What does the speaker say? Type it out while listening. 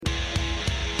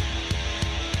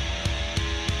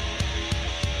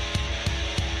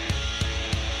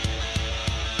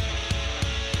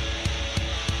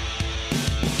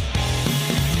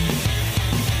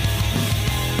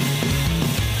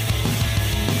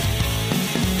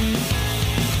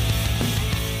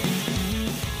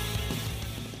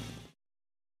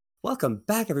welcome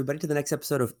back, everybody, to the next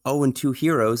episode of 0 and 2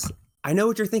 Heroes. I know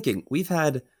what you're thinking. We've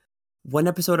had one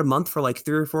episode a month for like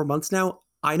 3 or 4 months now.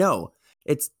 I know.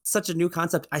 It's such a new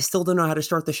concept. I still don't know how to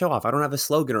start the show off. I don't have a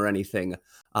slogan or anything.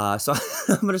 So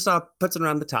I'm going to start putting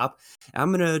around the top.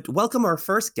 I'm going to welcome our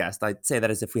first guest. I'd say that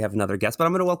as if we have another guest, but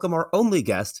I'm going to welcome our only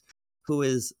guest, who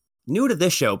is new to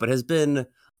this show, but has been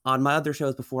on my other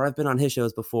shows before. I've been on his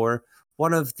shows before.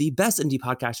 One of the best indie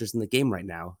podcasters in the game right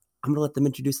now. I'm going to let them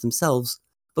introduce themselves.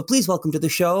 But please welcome to the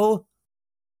show.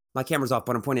 My camera's off,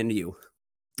 but I'm pointing to you.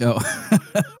 Oh,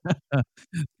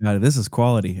 God, this is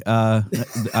quality.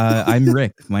 I'm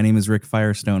Rick. My name is Rick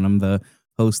Firestone. I'm the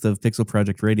host of Pixel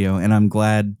Project Radio, and I'm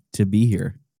glad to be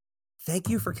here. Thank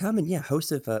you for coming. Yeah,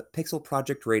 host of Pixel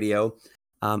Project Radio.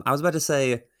 I was about to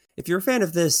say, if you're a fan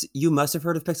of this, you must have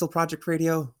heard of Pixel Project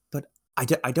Radio, but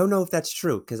I don't know if that's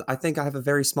true, because I think I have a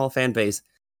very small fan base,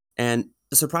 and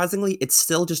surprisingly, it's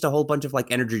still just a whole bunch of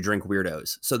like energy drink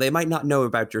weirdos, so they might not know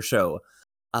about your show.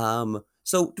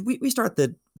 So we start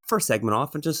the first segment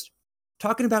off and just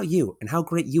talking about you and how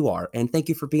great you are, and thank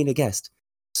you for being a guest.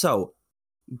 So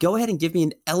go ahead and give me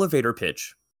an elevator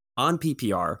pitch on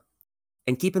PPR,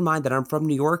 and keep in mind that I'm from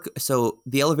New York, so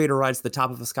the elevator rides to the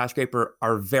top of a skyscraper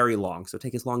are very long, so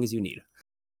take as long as you need.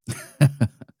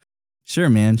 Sure,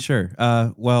 man. Sure.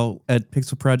 Well, at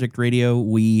Pixel Project Radio,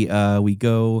 we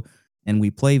go and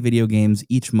we play video games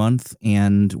each month,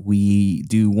 and we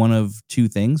do one of two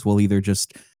things. We'll either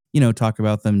just, talk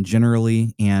about them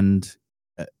generally and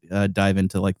dive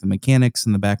into like the mechanics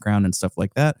and the background and stuff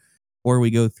like that, or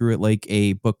we go through it like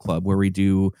a book club where we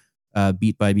do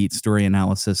beat by beat story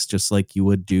analysis, just like you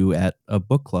would do at a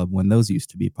book club when those used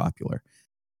to be popular.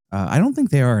 I don't think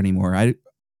they are anymore.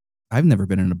 I've never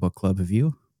been in a book club. Have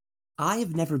you?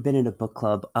 I've never been in a book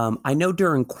club. I know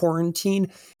during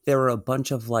quarantine, there were a bunch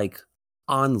of like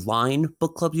online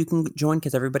book clubs you can join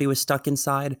because everybody was stuck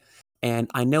inside.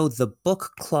 And I know the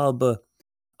book club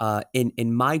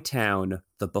in my town,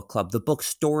 the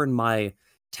bookstore in my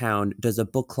town does a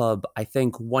book club, I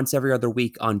think, once every other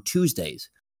week on Tuesdays,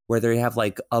 where they have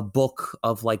like a book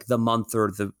of like the month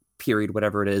or the period,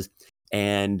 whatever it is,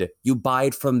 and you buy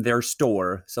it from their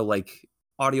store. So like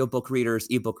audiobook readers,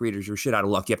 ebook readers, you're shit out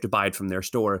of luck. You have to buy it from their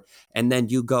store. And then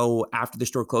you go after the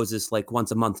store closes like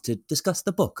once a month to discuss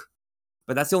the book.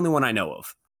 But that's the only one I know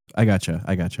of. I gotcha.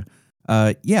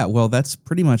 Yeah, well, that's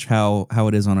pretty much how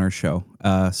it is on our show.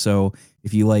 So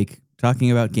if you like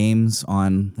talking about games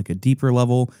on like a deeper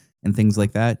level and things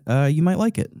like that, you might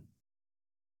like it.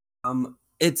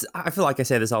 I feel like I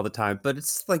say this all the time, but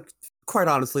it's like quite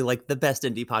honestly like the best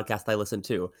indie podcast I listen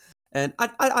to. And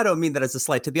I don't mean that as a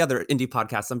slight to the other indie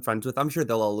podcasts I'm friends with. I'm sure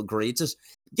they'll all agree. It's just,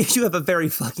 you have a very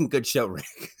fucking good show,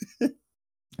 Rick.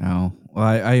 Oh, well,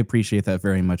 I appreciate that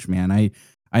very much, man.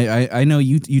 I know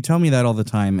you tell me that all the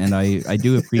time, and I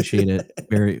do appreciate it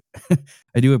very.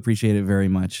 I do appreciate it very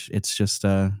much. It's just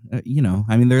I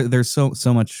mean there's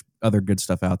so much other good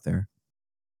stuff out there.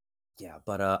 Yeah,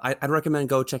 but I'd recommend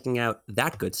go checking out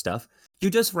that good stuff. You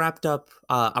just wrapped up.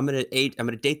 I'm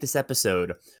gonna date this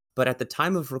episode, but at the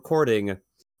time of recording,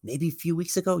 maybe a few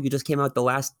weeks ago, you just came out the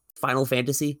last Final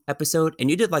Fantasy episode,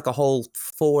 and you did like a whole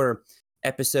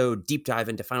 4-episode deep dive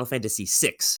into Final Fantasy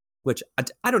VI, which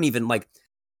I don't even like.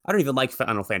 I don't even like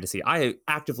Final Fantasy. I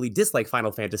actively dislike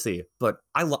Final Fantasy, but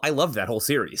I love that whole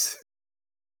series.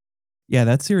 Yeah,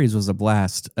 that series was a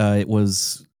blast. It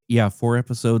was 4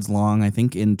 episodes long. I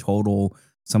think in total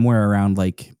somewhere around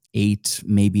like 8,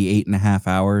 maybe 8.5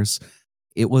 hours.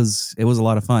 It was a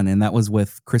lot of fun, and that was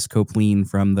with Chris Copleen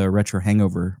from the Retro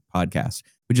Hangover podcast,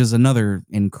 which is another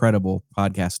incredible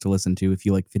podcast to listen to if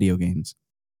you like video games.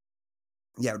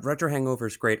 Yeah, Retro Hangover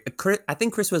is great. I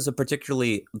think Chris was a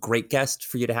particularly great guest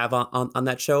for you to have on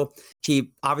that show.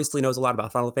 He obviously knows a lot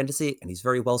about Final Fantasy, and he's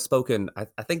very well spoken.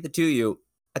 I think the two of you,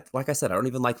 like I said, I don't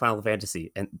even like Final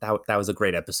Fantasy, and that was a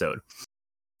great episode.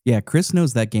 Yeah, Chris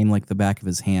knows that game like the back of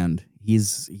his hand.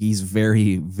 He's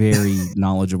very, very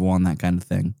knowledgeable on that kind of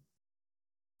thing.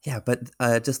 Yeah, but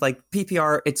just like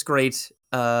PPR, it's great.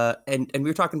 And we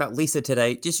were talking about Lisa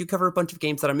today. Just you cover a bunch of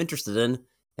games that I'm interested in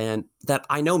and that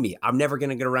I know me. I'm never going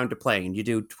to get around to playing. You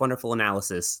do wonderful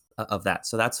analysis of that,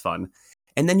 so that's fun.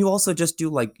 And then you also just do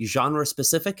like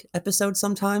genre-specific episodes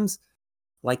sometimes,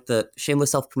 like the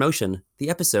shameless self-promotion, the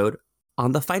episode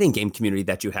on the fighting game community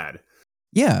that you had.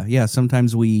 Yeah.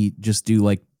 Sometimes we just do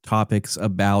like topics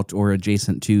about or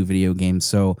adjacent to video games.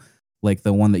 So like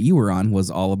the one that you were on was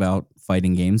all about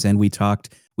fighting games. And we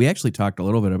actually talked a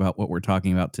little bit about what we're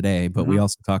talking about today, but we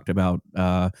also talked about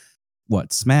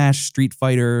Smash, Street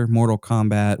Fighter, Mortal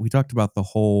Kombat. We talked about the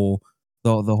whole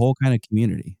kind of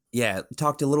community. Yeah,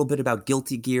 talked a little bit about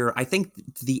Guilty Gear. I think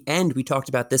to the end we talked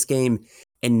about this game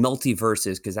and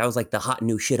multiverses, because that was like the hot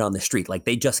new shit on the street. Like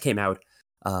they just came out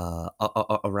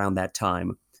around that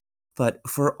time. But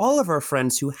for all of our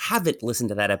friends who haven't listened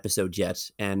to that episode yet,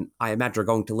 and I imagine are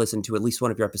going to listen to at least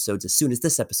one of your episodes as soon as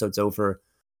this episode's over,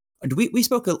 we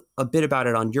spoke a bit about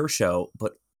it on your show,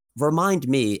 but remind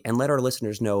me and let our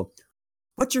listeners know,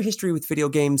 what's your history with video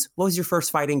games? What was your first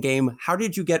fighting game? How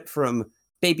did you get from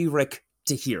Baby Rick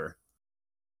to here?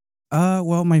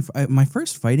 Well, my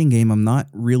first fighting game, I'm not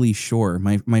really sure.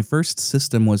 My first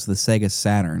system was the Sega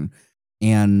Saturn,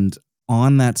 and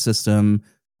on that system,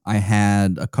 I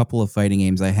had a couple of fighting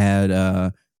games. I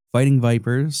had Fighting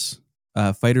Vipers,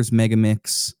 Fighters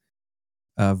Megamix,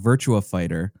 Virtua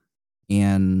Fighter,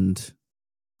 and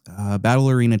Battle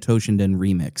Arena Toshinden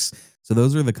Remix. So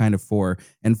those are the kind of four.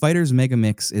 And Fighters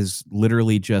Megamix is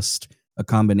literally just a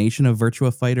combination of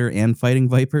Virtua Fighter and Fighting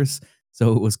Vipers.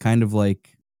 So it was kind of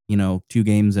like, two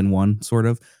games in one, sort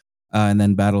of. And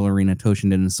then Battle Arena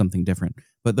Toshinden is something different.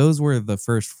 But those were the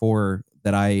first four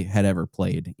that I had ever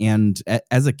played. And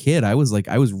as a kid, I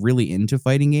was really into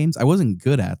fighting games. I wasn't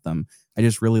good at them. I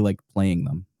just really liked playing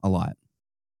them a lot.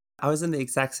 I was in the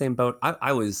exact same boat.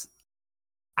 I was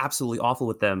absolutely awful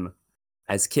with them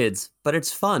as kids, but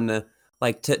it's fun,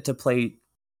 like to play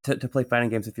to play fighting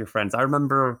games with your friends. I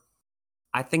remember,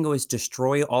 I think it was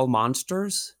Destroy All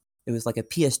Monsters. It was like a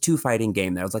PS2 fighting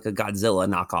game that was like a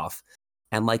Godzilla knockoff,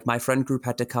 and like my friend group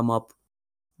had to come up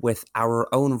with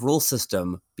our own rule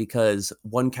system because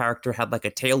one character had like a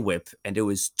tail whip and it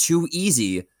was too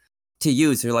easy to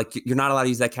use. They're like, you're not allowed to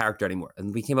use that character anymore,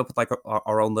 and we came up with like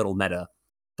our own little meta.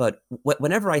 But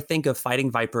whenever I think of Fighting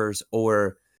Vipers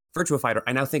or Virtua Fighter,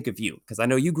 I now think of you because I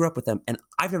know you grew up with them, and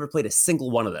I've never played a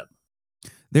single one of them.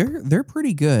 They're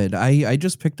pretty good. I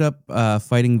just picked up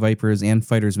Fighting Vipers and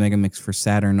Fighters Megamix for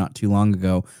Saturn not too long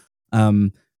ago.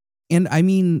 And I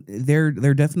mean, they're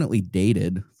definitely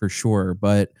dated for sure,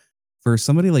 but for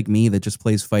somebody like me that just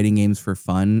plays fighting games for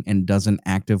fun and doesn't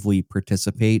actively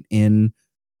participate in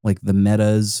like the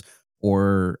metas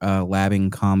or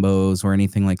labbing combos or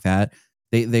anything like that,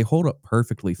 they hold up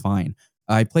perfectly fine.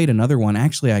 I played another one.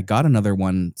 Actually, I got another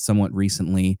one somewhat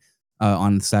recently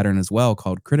on Saturn as well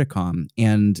called Criticom,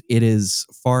 and it is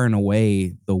far and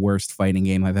away the worst fighting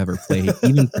game I've ever played,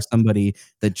 even for somebody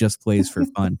that just plays for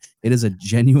fun. It is a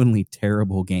genuinely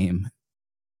terrible game.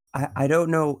 I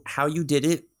don't know how you did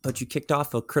it, but you kicked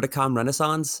off a Criticom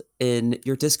Renaissance in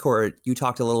your Discord. You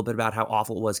talked a little bit about how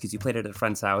awful it was because you played it at a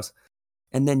friend's house,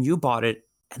 and then you bought it.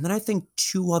 And then I think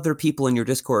two other people in your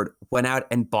Discord went out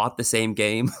and bought the same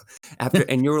game after,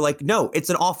 and you were like, "No, it's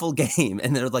an awful game,"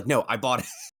 and they're like, "No, I bought it."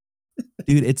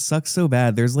 Dude, it sucks so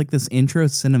bad. There's like this intro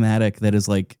cinematic that is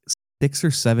like 6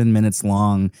 or 7 minutes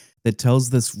long that tells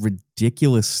this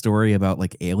ridiculous story about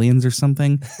like aliens or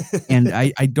something. And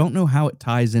I don't know how it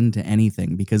ties into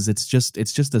anything because it's just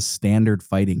a standard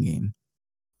fighting game.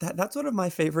 That's one of my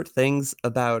favorite things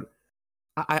about.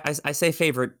 I say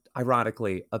favorite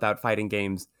ironically about fighting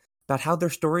games, about how their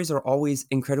stories are always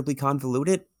incredibly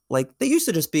convoluted. Like they used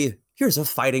to just be, here's a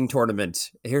fighting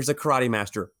tournament, here's a karate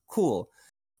master, cool.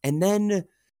 And then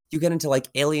you get into like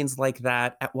aliens like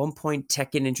that. At one point,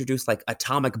 Tekken introduced like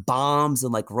atomic bombs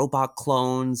and like robot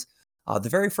clones. The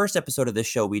very first episode of this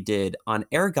show we did on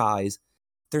Air Guys,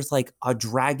 there's like a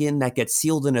dragon that gets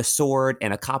sealed in a sword,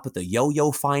 and a cop with a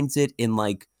yo-yo finds it in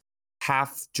like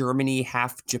half Germany,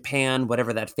 half Japan,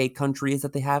 whatever that fake country is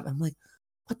that they have. I'm like,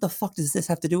 what the fuck does this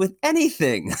have to do with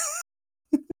anything?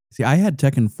 See, I had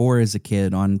Tekken 4 as a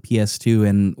kid on PS2,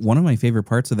 and one of my favorite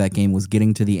parts of that game was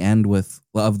getting to the end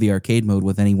of the arcade mode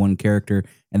with any one character,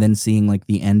 and then seeing like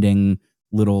the ending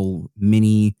little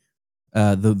mini,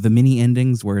 the mini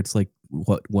endings where it's like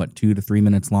what 2 to 3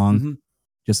 minutes long, Mm-hmm.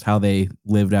 just how they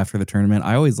lived after the tournament.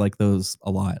 I always like those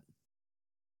a lot.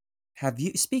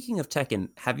 Speaking of Tekken,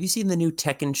 have you seen the new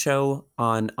Tekken show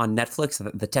on Netflix,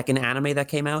 the Tekken anime that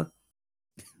came out?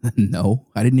 No,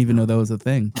 I didn't even know that was a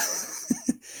thing.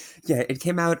 Yeah, it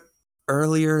came out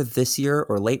earlier this year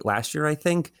or late last year, I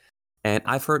think, and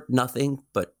I've heard nothing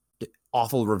but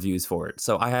awful reviews for it.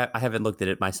 So I haven't looked at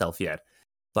it myself yet,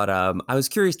 but I was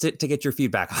curious to get your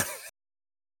feedback on it.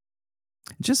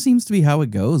 It just seems to be how it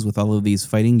goes with all of these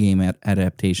fighting game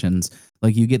adaptations.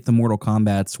 Like you get the Mortal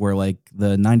Kombats where like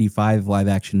the 95 live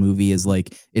action movie is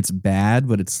like, it's bad,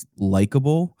 but it's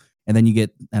likable. And then you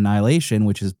get Annihilation,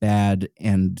 which is bad.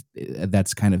 And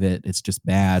that's kind of it. It's just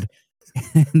bad.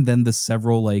 And then the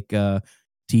several like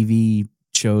TV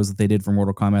shows that they did for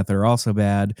Mortal Kombat that are also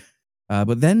bad.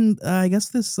 But then I guess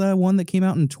this one that came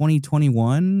out in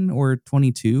 2021 or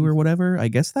 22 or whatever, I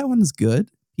guess that one's good.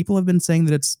 People have been saying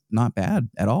that it's not bad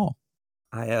at all.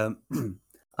 I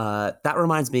That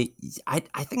reminds me, I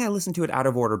think I listened to it out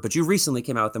of order, but you recently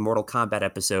came out with a Mortal Kombat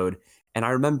episode, and I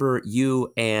remember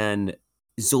you and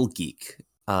Zulgeek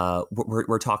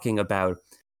were talking about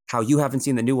how you haven't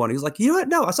seen the new one. He was like, you know what?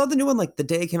 No, I saw the new one like the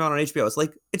day it came out on HBO.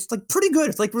 It's like pretty good.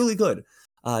 It's like really good.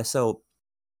 So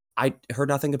I heard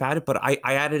nothing about it, but I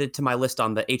added it to my list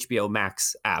on the HBO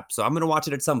Max app. So I'm going to watch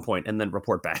it at some point and then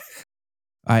report back.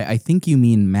 I think you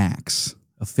mean Max.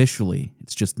 Officially,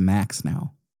 it's just Max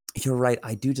now. You're right.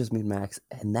 I do just mean Max.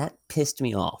 And that pissed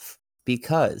me off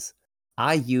because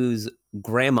I use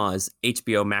grandma's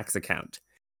HBO Max account.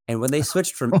 And when they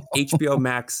switched from HBO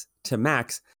Max to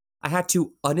Max, I had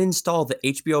to uninstall the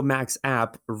HBO Max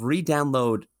app,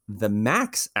 re-download the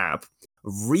Max app,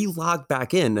 re-log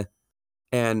back in.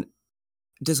 And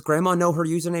does grandma know her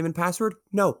username and password?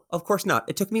 No, of course not.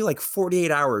 It took me like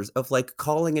 48 hours of like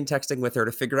calling and texting with her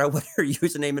to figure out what her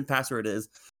username and password is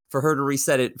for her to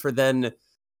reset it for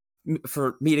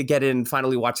me to get in and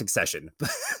finally watch Succession.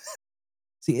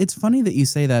 See, it's funny that you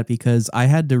say that because I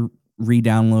had to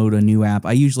re-download a new app.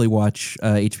 I usually watch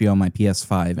HBO on my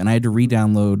PS5, and I had to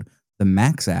re-download the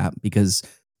Max app because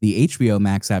the HBO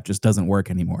Max app just doesn't work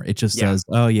anymore. It just says,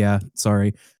 "Oh yeah,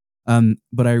 sorry."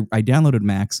 But I downloaded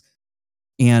Max,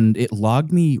 and it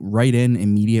logged me right in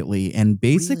immediately, and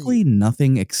basically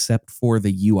nothing except for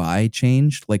the UI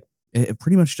changed. Like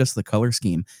pretty much just the color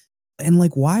scheme. And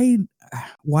like, why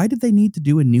did they need to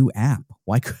do a new app?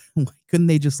 Why couldn't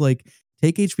they just like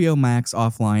take HBO Max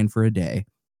offline for a day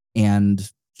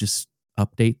and just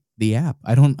update the app?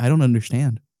 I don't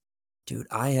understand. Dude,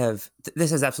 this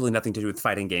has absolutely nothing to do with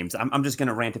fighting games. I'm just going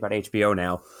to rant about HBO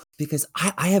now because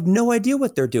I have no idea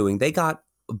what they're doing. They got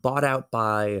bought out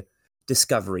by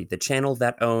Discovery, the channel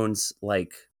that owns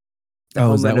like the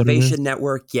Home Renovation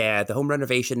Network. Yeah, the Home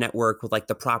Renovation Network with like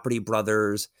the Property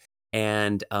Brothers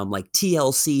and like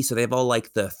TLC. So they have all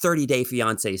like the 30-Day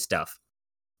Fiancé stuff.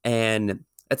 And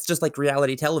it's just like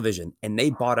reality television. And they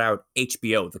bought out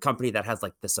HBO, the company that has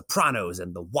like The Sopranos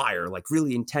and The Wire, like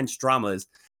really intense dramas.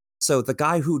 So the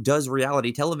guy who does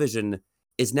reality television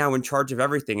is now in charge of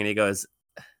everything. And he goes,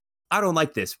 I don't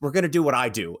like this. We're going to do what I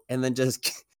do. And then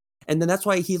that's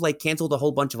why he like canceled a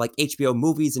whole bunch of like HBO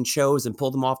movies and shows and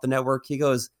pulled them off the network. He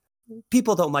goes,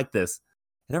 people don't like this.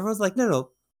 And everyone's like, no,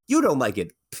 you don't like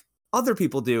it. Other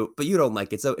people do, but you don't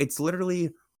like it. So it's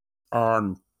literally,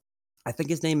 I think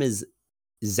his name is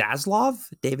Zaslav,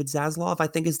 David Zaslav, I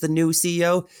think is the new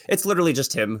CEO. It's literally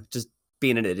just him, just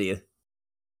being an idiot.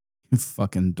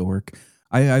 Fucking dork.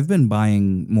 I've been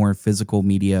buying more physical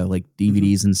media like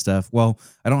DVDs and stuff. Well,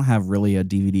 I don't have really a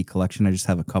DVD collection. I just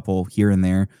have a couple here and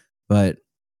there. But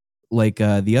like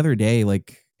the other day,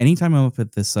 like anytime I'm up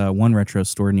at this one retro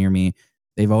store near me,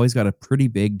 they've always got a pretty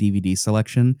big DVD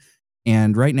selection.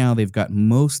 And right now they've got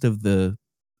most of the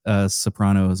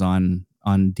Sopranos on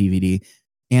DVD.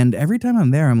 And every time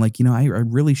I'm there, I'm like, I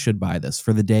really should buy this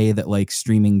for the day that like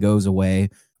streaming goes away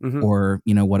or,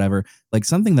 whatever, like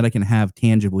something that I can have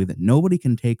tangibly that nobody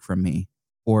can take from me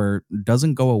or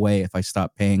doesn't go away if I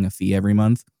stop paying a fee every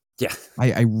month. Yeah.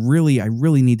 I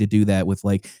really need to do that with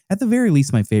like, at the very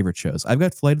least, my favorite shows. I've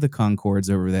got Flight of the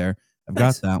Conchords over there. I've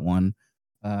got that one.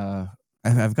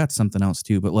 I've got something else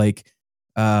too, but like,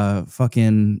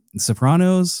 fucking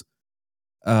Sopranos,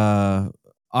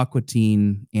 Aqua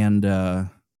Teen, and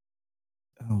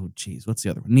oh geez, what's the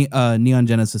other one? Neon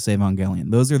Genesis Evangelion.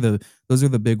 Those are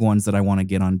the big ones that I want to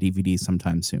get on DVD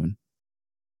sometime soon.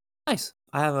 Nice.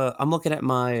 I'm looking at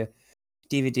my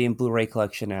DVD and Blu-ray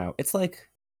collection now. It's like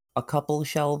a couple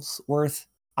shelves worth.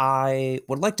 I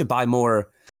would like to buy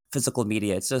more physical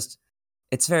media.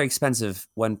 It's very expensive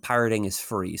when pirating is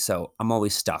free, so I'm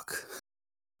always stuck.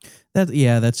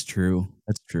 That's true.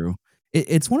 That's true.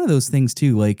 It's one of those things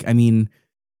too. Like, I mean,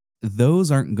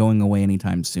 those aren't going away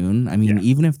anytime soon. I mean,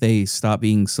 even if they stop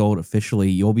being sold officially,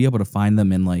 you'll be able to find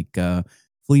them in like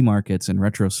flea markets and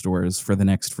retro stores for the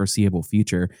next foreseeable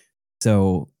future.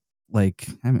 So, like,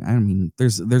 I mean,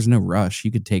 there's no rush.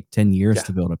 You could take 10 years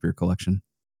to build up your collection.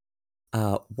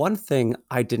 One thing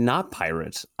I did not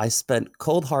pirate, I spent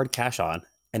cold hard cash on,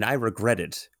 and I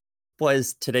regretted,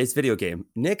 was today's video game,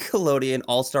 Nickelodeon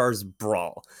All-Stars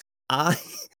Brawl. I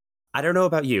don't know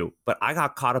about you, but I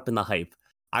got caught up in the hype.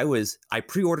 I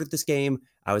pre-ordered this game.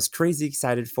 I was crazy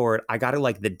excited for it. I got it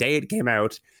like the day it came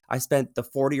out. I spent the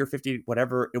 40 or 50,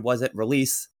 whatever it was at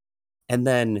release. And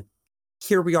then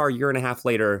here we are a year and a half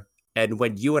later. And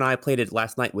when you and I played it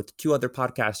last night with two other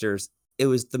podcasters, it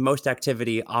was the most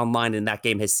activity online in that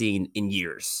game has seen in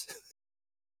years.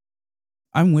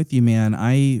 I'm with you, man.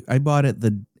 I bought it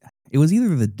it was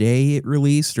either the day it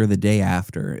released or the day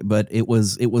after, but it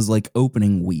was like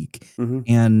opening week.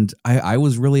 And I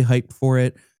was really hyped for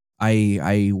it.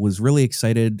 I was really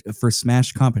excited for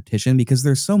Smash competition because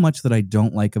there's so much that I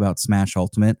don't like about Smash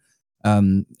Ultimate. I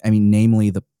mean,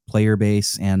 namely the player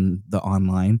base and the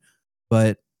online.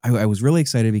 But I was really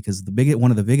excited because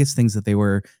one of the biggest things that they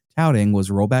were touting was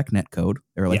rollback netcode.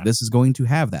 They were like, Yeah. this is going to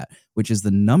have that, which is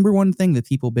the number one thing that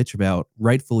people bitch about,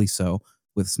 rightfully so,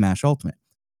 with Smash Ultimate.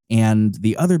 And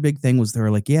the other big thing was they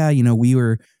were like, yeah, we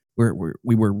were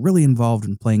really involved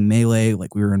in playing Melee,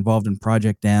 like we were involved in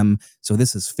Project M. So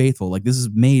this is faithful. Like this is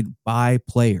made by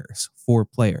players for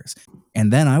players.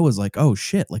 And then I was like, oh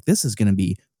shit, like this is going to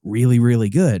be really, really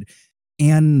good.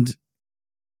 And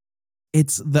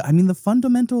the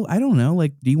fundamental, I don't know,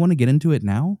 like, do you want to get into it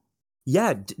now?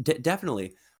 Yeah,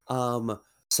 definitely.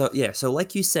 So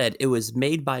like you said, it was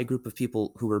made by a group of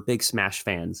people who were big Smash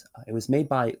fans. It was made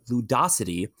by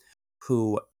Ludosity,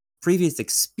 who previous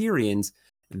experience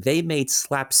they made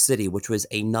Slap City, which was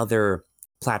another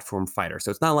platform fighter.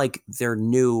 So it's not like they're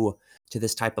new to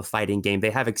this type of fighting game.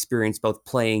 They have experience both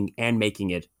playing and making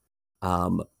it.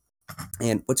 Um,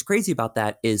 and what's crazy about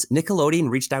that is Nickelodeon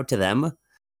reached out to them.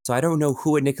 So I don't know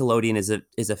who at Nickelodeon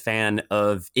is a fan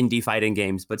of indie fighting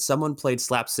games, but someone played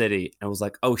Slap City and was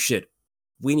like, "Oh shit,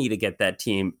 we need to get that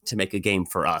team to make a game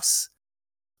for us."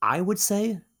 I would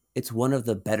say it's one of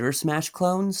the better Smash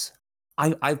clones.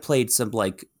 I've played some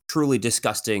like truly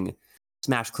disgusting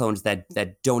Smash clones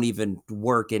that don't even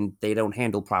work and they don't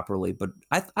handle properly, but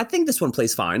I think this one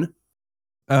plays fine.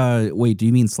 Wait, do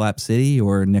you mean Slap City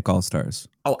or Nick All Stars?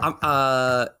 Oh,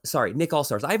 I'm sorry, Nick All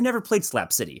Stars. I've never played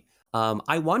Slap City.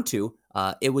 I want to.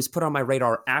 It was put on my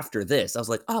radar after this. I was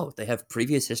like, oh, they have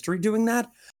previous history doing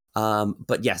that.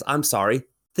 But yes, I'm sorry.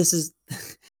 This is,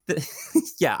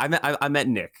 yeah. I met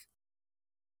Nick.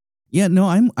 Yeah, no,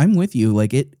 I'm with you.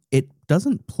 Like it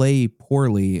doesn't play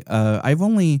poorly. I've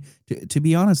only to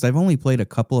be honest, I've only played a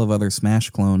couple of other Smash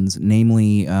clones,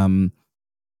 namely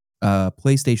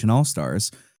PlayStation All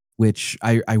Stars, which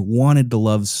I wanted to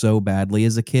love so badly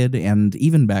as a kid, and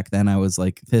even back then I was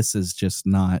like, this is just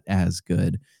not as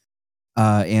good.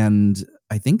 And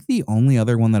I think the only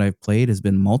other one that I've played has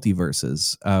been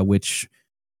Multiverses, which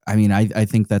I mean I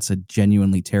think that's a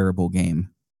genuinely terrible game.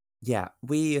 Yeah,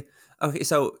 okay.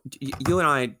 So you and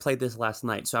I played this last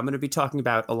night. So I'm going to be talking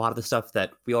about a lot of the stuff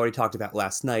that we already talked about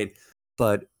last night.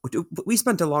 But we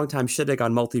spent a long time shitting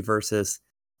on multiverses,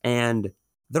 and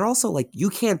they're also like you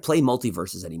can't play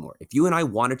multiverses anymore. If you and I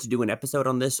wanted to do an episode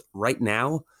on this right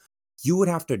now, you would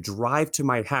have to drive to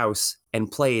my house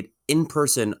and play it in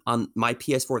person on my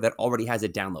PS4 that already has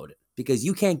it downloaded because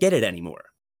you can't get it anymore.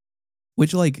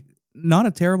 Which, like, not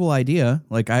a terrible idea.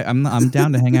 Like, I'm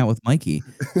down to hang out with Mikey,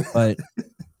 but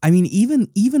I mean, even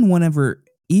when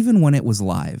it was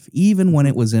live, even when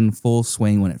it was in full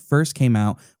swing, when it first came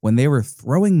out, when they were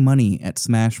throwing money at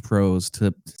Smash Bros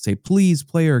to say, "Please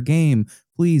play our game,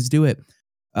 please do it,"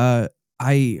 uh,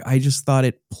 I just thought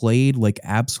it played like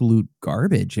absolute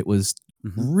garbage. It was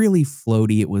Mhm. really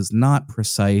floaty. It was not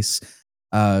precise.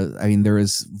 I mean, there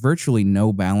was virtually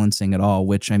no balancing at all.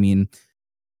 Which I mean,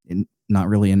 not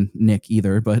really in Nick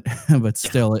either, but but Yeah.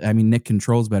 still, I mean, Nick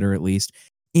controls better at least.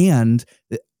 And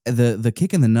the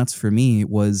kick in the nuts for me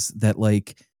was that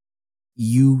like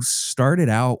you started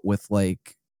out with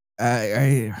like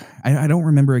I don't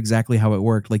remember exactly how it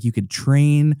worked. Like you could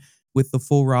train with the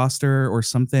full roster or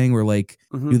something, or like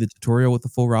do Mhm. the tutorial with the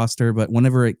full roster. But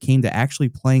whenever it came to actually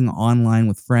playing online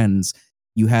with friends,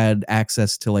 you had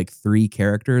access to like 3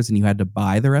 characters and you had to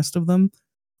buy the rest of them.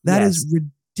 That is Yes.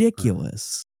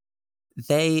 ridiculous.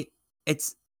 They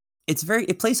it's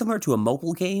it plays similar to a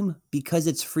mobile game because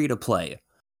it's free to play.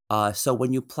 So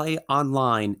when you play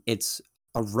online, it's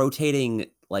a rotating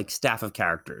like staff of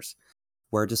characters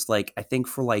where just like I think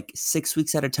for like 6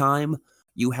 weeks at a time,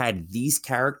 you had these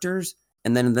characters,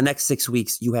 and then in the next 6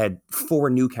 weeks, you had 4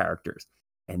 new characters.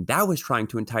 And that was trying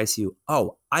to entice you.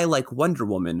 Oh, I like Wonder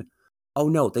Woman. Oh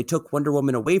no, they took Wonder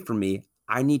Woman away from me.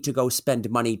 I need to go spend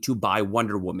money to buy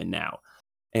Wonder Woman now.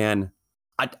 And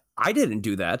I I didn't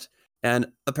do that.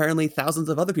 And apparently thousands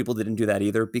of other people didn't do that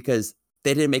either because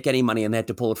they didn't make any money and they had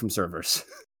to pull it from servers.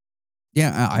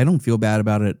 Yeah, I don't feel bad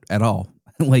about it at all.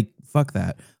 Like, fuck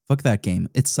that. Fuck that game.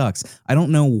 It sucks. I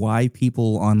don't know why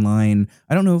people online,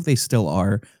 I don't know if they still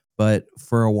are, but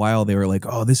for a while they were like,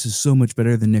 oh, this is so much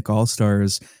better than Nick All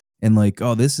Stars. And like,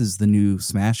 oh, this is the new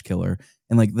Smash Killer.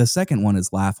 And like the second one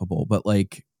is laughable, but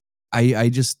like, I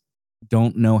just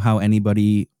don't know how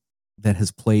anybody that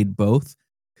has played both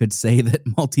could say that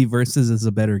Multiverses is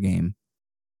a better game.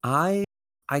 I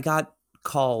I got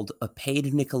called a paid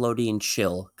Nickelodeon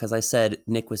shill because I said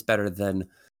Nick was better than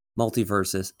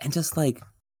Multiverses, and just like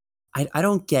I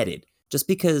don't get it. Just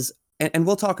because, and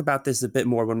we'll talk about this a bit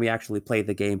more when we actually play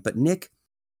the game. But Nick,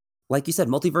 like you said,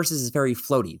 Multiverses is very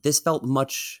floaty. This felt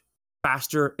much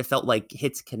faster. It felt like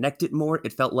hits connected more.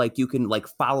 It felt like you can like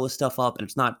follow stuff up and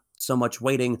it's not so much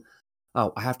waiting.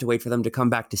 Oh, I have to wait for them to come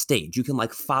back to stage. You can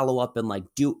like follow up and like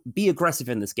be aggressive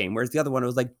in this game. Whereas the other one, it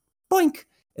was like boink,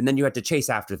 and then you had to chase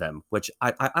after them, which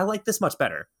I like this much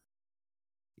better.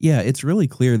 Yeah, it's really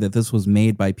clear that this was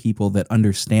made by people that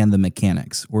understand the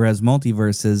mechanics, whereas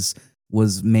Multiverses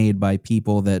was made by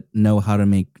people that know how to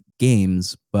make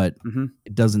games, but Hmm.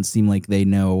 it doesn't seem like they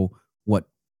know what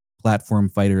platform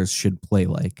fighters should play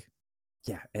like.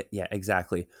 Yeah, yeah,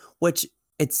 exactly. Which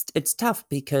it's tough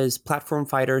because platform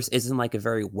fighters isn't like a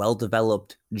very well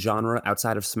developed genre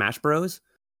outside of Smash Bros.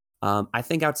 I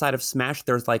think outside of Smash,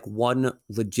 there's like one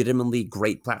legitimately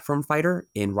great platform fighter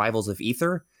in Rivals of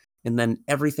Ether, and then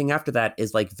everything after that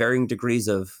is like varying degrees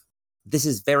of this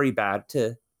is very bad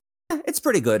to it's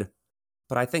pretty good.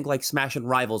 But I think like Smash and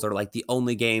Rivals are like the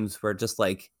only games where just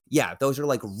like yeah, those are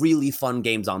like really fun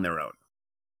games on their own.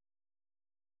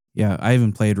 Yeah, I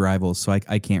haven't played Rivals, so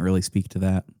I can't really speak to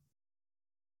that.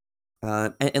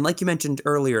 And like you mentioned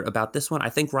earlier about this one, I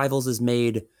think Rivals is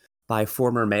made by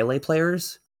former Melee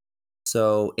players.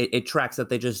 So it tracks that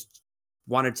they just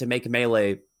wanted to make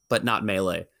Melee, but not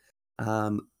Melee.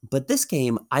 But this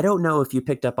game, I don't know if you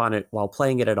picked up on it while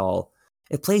playing it at all.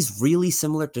 It plays really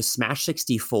similar to Smash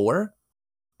 64,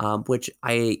 which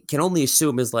I can only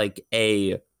assume is like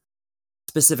a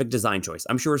specific design choice.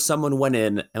 I'm sure someone went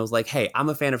in and was like, hey, I'm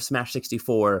a fan of Smash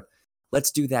 64. Let's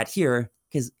do that here.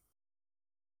 Because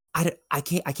I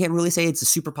can't really say it's a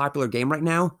super popular game right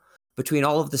now. Between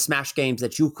all of the Smash games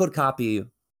that you could copy,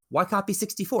 why copy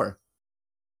 64?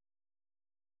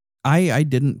 I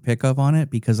didn't pick up on it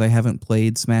because I haven't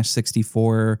played Smash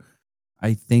 64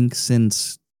 I think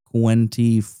since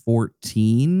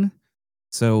 2014.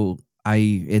 So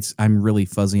I'm really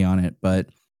fuzzy on it, but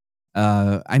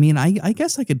I mean I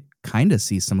guess I could kind of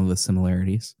see some of the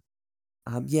similarities.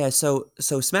 Yeah, so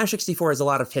Smash 64 has a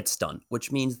lot of hit stun,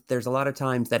 which means there's a lot of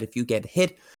times that if you get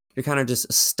hit, you're kind of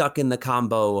just stuck in the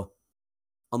combo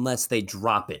unless they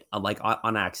drop it like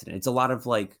on accident. It's a lot of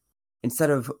like instead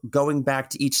of going back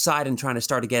to each side and trying to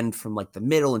start again from like the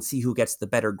middle and see who gets the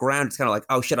better ground, it's kind of like,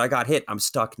 oh shit, I got hit, I'm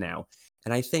stuck now.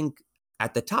 And I think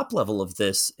at the top level of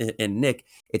this in Nick,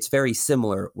 it's very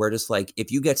similar, where just like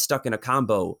if you get stuck in a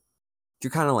combo,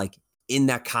 you're kind of like in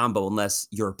that combo unless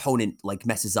your opponent like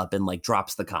messes up and like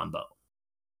drops the combo.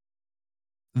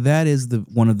 That is the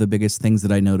one of the biggest things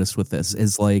that I noticed with this Mhm.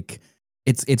 is like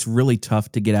it's really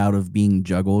tough to get out of being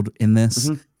juggled in this.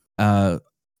 Mhm. Uh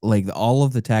like all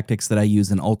of the tactics that I use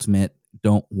in Ultimate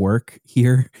don't work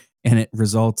here and it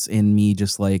results in me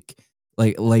just like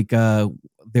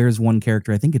there's one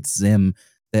character, I think it's Zim,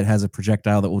 that has a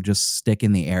projectile that will just stick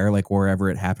in the air like wherever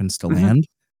it happens to Mhm. land.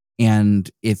 And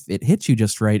if it hits you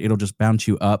just right, it'll just bounce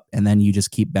you up and then you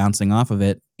just keep bouncing off of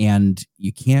it and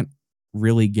you can't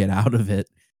really get out of it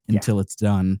Yeah. until it's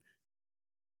done.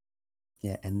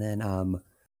 Yeah, and then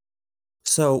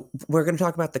so we're going to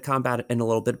talk about the combat in a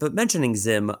little bit, but mentioning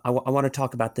Zim, I want to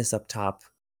talk about this up top.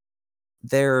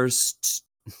 There's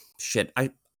shit. I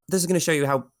This is going to show you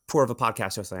how poor of a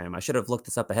podcast host I am. I should have looked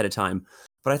this up ahead of time,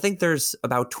 but I think there's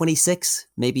about 26,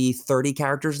 maybe 30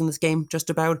 characters in this game, just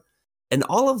about, and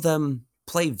all of them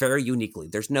play very uniquely.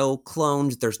 There's no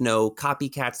clones, there's no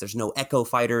copycats, there's no echo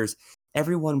fighters.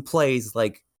 Everyone plays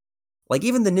like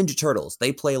even the Ninja Turtles,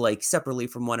 they play like separately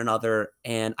from one another,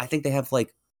 and I think they have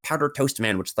like Powder Toast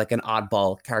Man, which is like an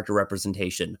oddball character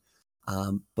representation.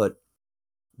 But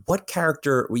what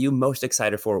character were you most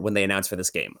excited for when they announced for this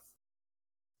game?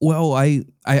 Well, I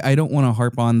don't want to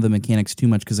harp on the mechanics too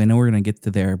much because I know we're going to get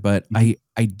to there, but Mhm.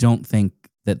 I don't think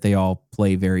that they all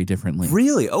play very differently.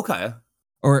 Really? Okay.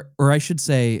 Or I should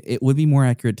say it would be more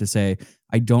accurate to say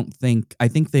I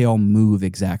think they all move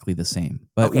exactly the same.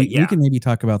 But Okay. we Yeah. can maybe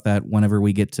talk about that whenever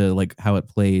we get to like how it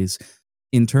plays.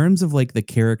 In terms of like the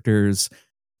characters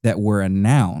that were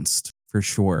announced for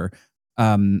sure.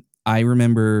 I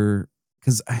remember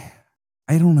because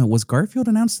I don't know, was Garfield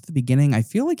announced at the beginning? I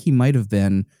feel like he might have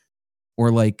been,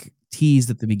 or like teased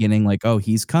at the beginning, like, oh,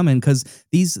 he's coming. Because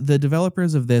the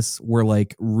developers of this were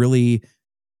like really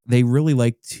they really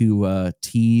like to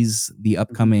tease the Mhm.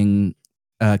 upcoming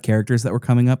characters that were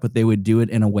coming up, but they would do it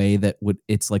in a way that would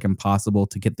it's like impossible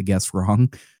to get the guess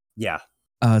wrong. Yeah.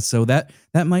 So that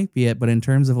might be it. But in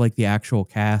terms of like the actual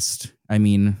cast, I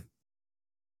mean,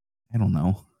 I don't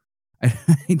know.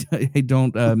 I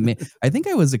don't. I think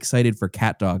I was excited for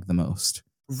Cat Dog the most.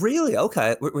 Really?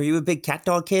 Okay. Were you a big cat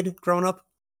dog kid growing up?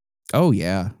 Oh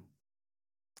yeah,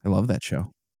 I love that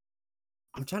show.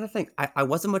 I'm trying to think. I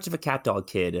wasn't much of a cat dog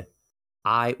kid.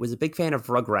 I was a big fan of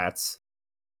Rugrats,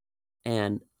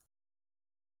 and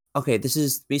Okay, this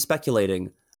is me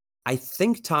speculating. I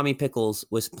think Tommy Pickles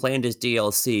was planned as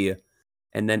DLC,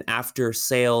 and then after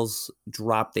sales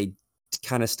dropped, they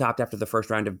kind of stopped after the first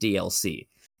round of DLC.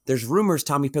 There's rumors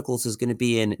Tommy Pickles is going to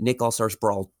be in Nick All-Stars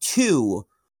Brawl 2,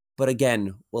 but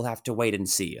again, we'll have to wait and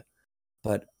see.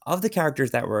 But of the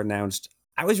characters that were announced,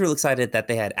 I was real excited that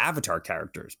they had Avatar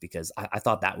characters because I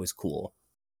thought that was cool.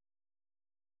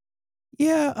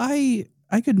 Yeah, I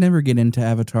could never get into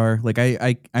Avatar. Like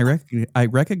I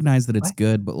recognize that it's What?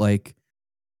 good, but like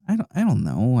I don't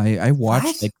know. What?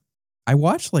 I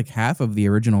watched like half of the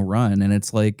original run, and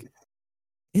it's like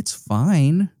it's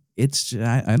fine.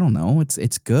 I don't know.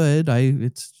 It's good. I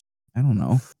don't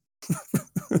know.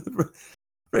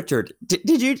 Richard,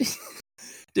 did you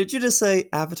did you just say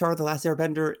Avatar: The Last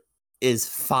Airbender is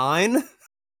fine?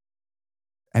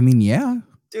 I mean, yeah.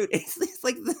 Dude, it's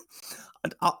like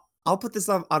I'll put this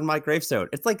on my gravestone.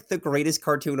 It's like the greatest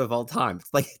cartoon of all time.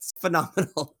 It's like it's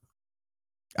phenomenal.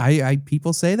 I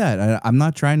people say that. I'm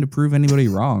not trying to prove anybody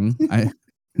wrong. I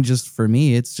just for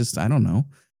me, it's just I don't know.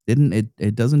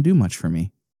 It doesn't do much for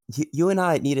me. You and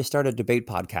I need to start a debate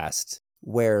podcast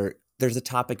where there's a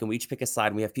topic and we each pick a side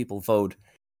and we have people vote.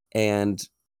 And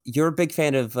you're a big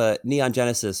fan of Neon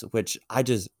Genesis, which I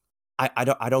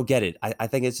don't get it. I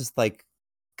think it's just like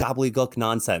gobbledygook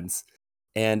nonsense.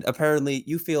 And apparently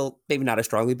you feel maybe not as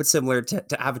strongly, but similar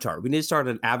to Avatar. We need to start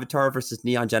an Avatar versus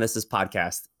Neon Genesis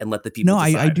podcast and let the people No,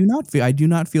 I decide. do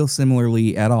not feel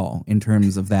similarly at all in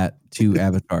terms of that to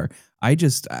Avatar.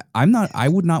 I'm not I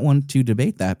would not want to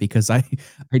debate that because I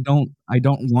don't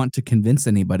want to convince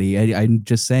anybody. I'm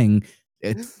just saying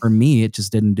it for me it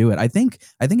just didn't do it. I think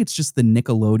it's just the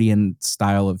Nickelodeon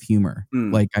style of humor.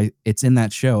 Mm, Like it's in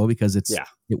that show because yeah,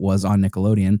 it was on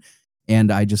Nickelodeon,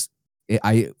 and I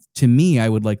to me I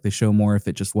would like the show more if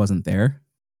it just wasn't there.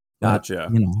 But, gotcha.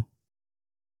 you know,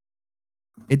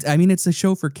 I mean, it's a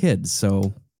show for kids,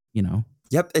 so, you know.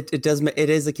 Yep, it does. It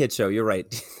is a kid show. You're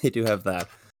right. They do have that.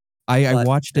 I But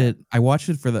watched it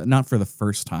for the not for the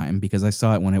first time because I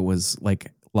saw it when it was,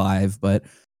 like, live, but,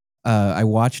 I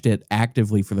watched it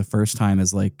actively for the first time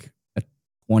as, like, a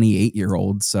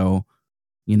 28-year-old, so,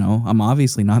 you know, I'm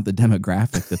obviously not the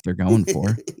demographic that they're going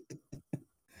for.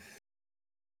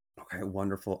 okay,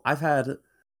 wonderful. I've had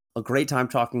a great time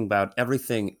talking about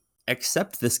everything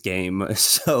except this game,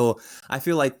 so I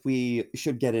feel like we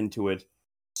should get into it.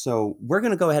 So we're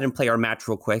going to go ahead and play our match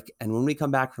real quick, and when we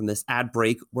come back from this ad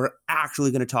break, we're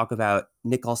actually going to talk about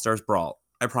Nick All-Stars Brawl.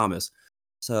 I promise.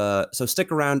 So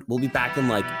stick around. We'll be back in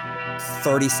like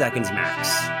 30 seconds max.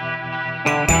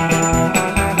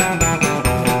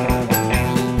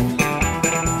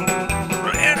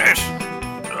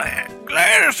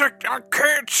 Gladys, I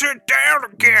can't sit down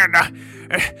again.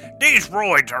 These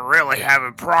roids are really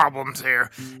having problems here.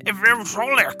 If there was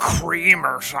only a cream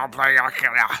or something I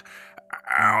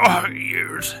could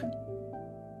use.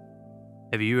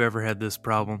 Have you ever had this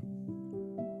problem?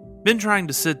 Been trying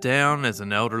to sit down as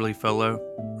an elderly fellow,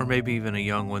 or maybe even a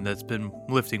young one that's been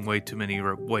lifting way too many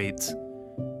weights,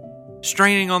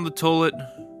 straining on the toilet,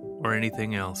 or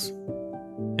anything else.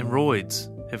 And roids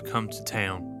have come to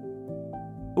town.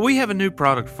 But we have a new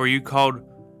product for you called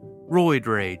Roid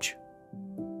Rage.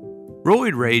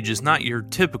 Roid Rage is not your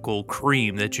typical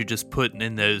cream that you just put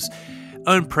in those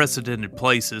unprecedented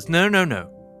places. No.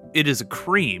 It is a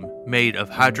cream made of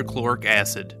hydrochloric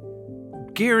acid,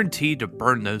 guaranteed to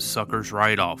burn those suckers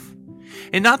right off.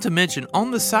 And not to mention,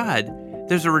 on the side,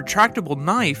 there's a retractable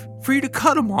knife for you to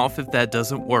cut them off if that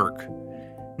doesn't work.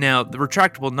 Now, the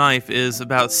retractable knife is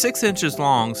about 6 inches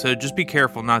long, so just be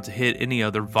careful not to hit any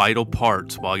other vital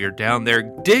parts while you're down there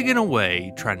digging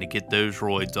away trying to get those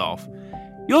roids off.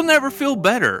 You'll never feel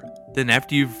better than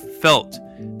after you've felt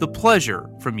the pleasure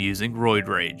from using Roid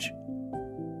Rage.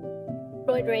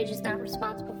 Roid Rage is not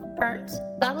responsible for burns,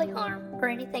 bodily harm, or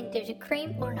anything due to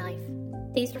cream or knife.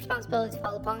 These responsibilities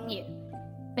fall upon you.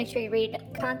 Make sure you read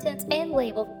contents and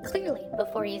label clearly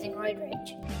before using Roid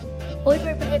Rage. Void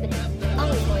where prohibited.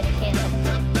 Always void in Canada.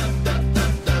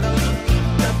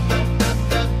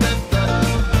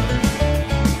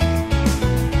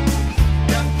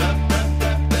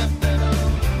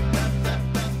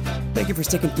 Thank you for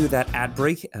sticking through that ad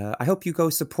break. I hope you go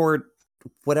support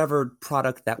whatever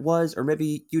product that was, or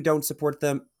maybe you don't support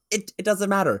them. It doesn't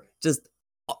matter. Just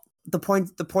the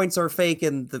points are fake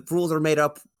and the rules are made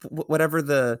up. Whatever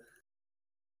the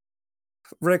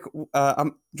Rick,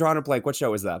 I'm drawing a blank. What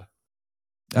show is that?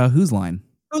 Whose line?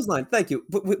 Whose Line. Thank you.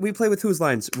 We play with Whose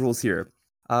Line's rules here.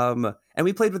 And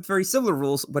we played with very similar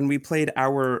rules when we played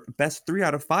our best 3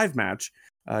 out of 5 match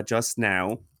just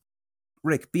now.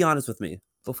 Rick, be honest with me.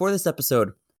 Before this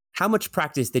episode, how much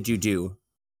practice did you do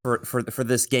for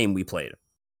this game we played?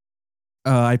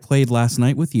 I played last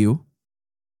night with you.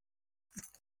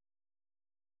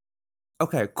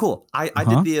 Okay, cool. I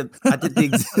Uh-huh. did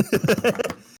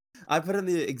the I put in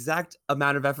the exact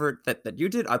amount of effort that you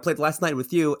did. I played last night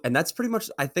with you, and that's pretty much,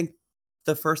 I think,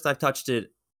 the first I've touched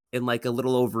it in like a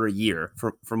little over a year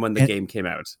from when the And, game came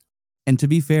out. and to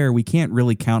be fair, we can't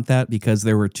really count that because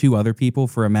there were 2 other people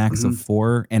for a max of Mhm.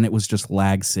 4, and it was just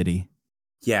lag city.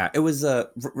 Yeah, it was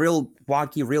real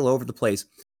wonky, real over the place.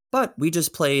 But we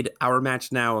just played our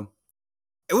match now.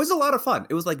 It was a lot of fun.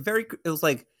 It was like it was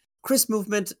like crisp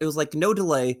movement. It was like no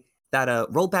delay. That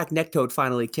rollback netcode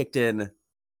finally kicked in.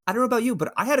 I don't know about you,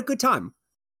 but I had a good time.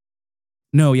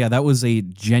 No, yeah, that was a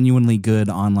genuinely good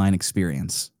online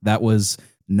experience. That was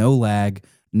no lag,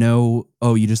 no,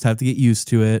 oh, you just have to get used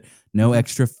to it, no Mhm.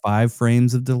 extra 5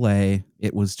 frames of delay.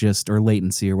 It was just, or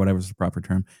latency or whatever's the proper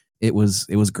term. It was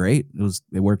great.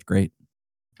 It worked great.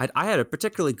 I had a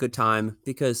particularly good time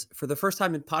because for the first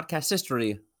time in podcast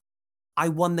history, I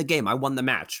won the game. I won the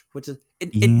match, which is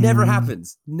it never Yeah.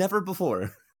 happens. Never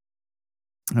before.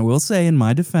 I will say in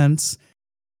my defense,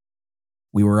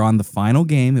 we were on the final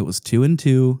game. It was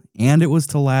 2-2, and it was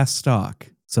to last stock.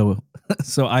 So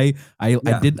Yeah.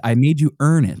 I made you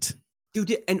earn it. You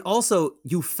did, and also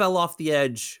you fell off the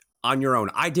edge on your own.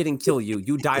 I didn't kill you.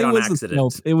 You died It on was a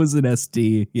accident. it was an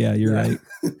SD. Yeah, you're right.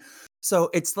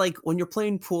 So it's like when you're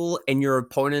playing pool and your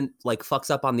opponent like fucks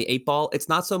up on the 8 ball, it's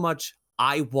not so much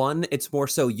I won, it's more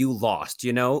so you lost,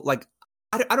 you know? Like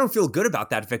I don't feel good about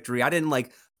that victory. I didn't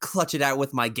like clutch it out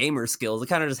with my gamer skills. It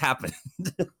kind of just happened.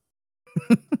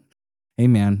 Hey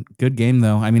man, good game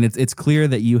though. I mean, it's clear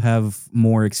that you have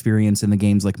more experience in the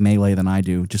games like Melee than I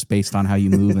do, just based on how you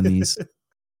move in these.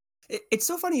 It's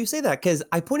so funny you say that because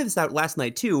I pointed this out last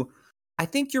night too. I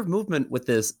think your movement with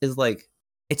this is like,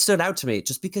 it stood out to me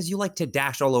just because you like to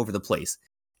dash all over the place.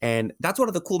 And that's one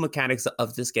of the cool mechanics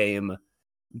of this game.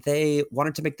 They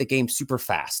wanted to make the game super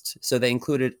fast. So they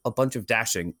included a bunch of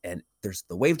dashing, and there's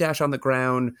the wave dash on the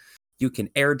ground. You can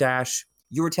air dash.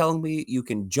 You were telling me you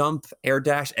can jump, air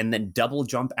dash, and then double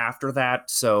jump after that.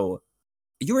 So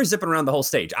you were zipping around the whole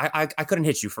stage. I couldn't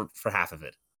hit you for half of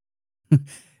it.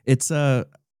 It's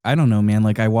I don't know, man.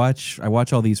 Like I watch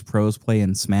all these pros play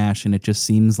in Smash, and it just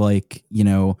seems like,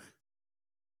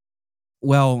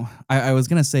 well, I was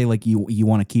gonna say like you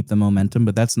want to keep the momentum,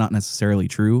 but that's not necessarily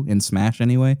true in Smash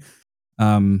anyway.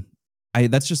 I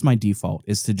That's just my default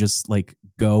is to just like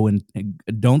go and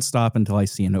don't stop until I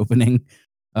see an opening.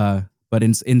 But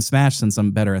in Smash, since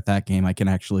I'm better at that game, I can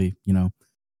actually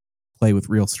play with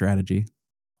real strategy.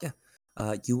 Yeah.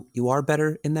 You are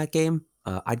better in that game.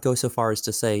 I'd go so far as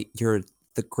to say you're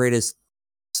the greatest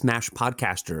Smash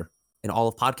podcaster in all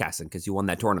of podcasting because you won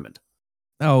that tournament.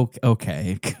 Oh,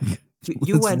 okay.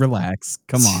 You Let's went relax.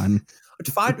 Come on.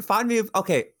 find me.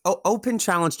 Okay, open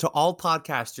challenge to all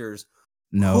podcasters.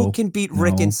 No. Who can beat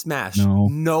Rick in Smash? No.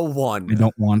 No one. I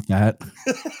don't want that.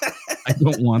 I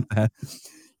don't want that.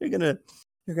 You're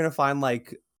gonna find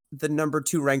like the number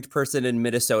 2 ranked person in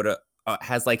Minnesota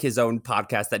has like his own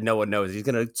podcast that no one knows.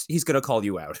 He's gonna call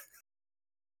you out.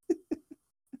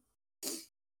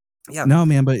 Yeah. No,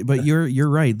 man, but you're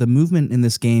right. The movement in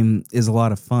this game is a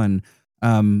lot of fun.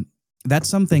 That's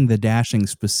something, the dashing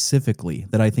specifically,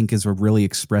 that I think is a really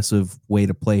expressive way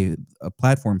to play a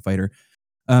platform fighter.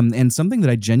 And something that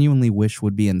I genuinely wish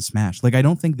would be in Smash. Like I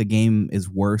don't think the game is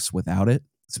worse without it.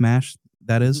 Smash,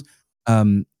 that is.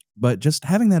 But just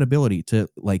having that ability to,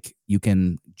 like, you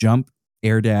can jump,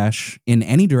 air dash in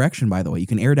any direction. By the way, you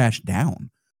can air dash down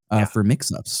for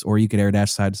mix-ups, or you could air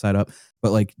dash side to side up.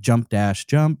 But like jump dash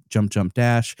jump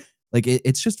dash, like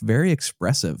it's just very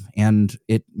expressive, and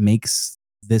it makes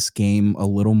this game a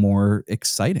little more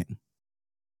exciting.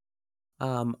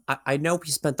 I know we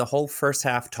spent the whole first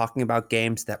half talking about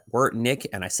games that weren't Nick,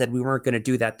 and I said we weren't going to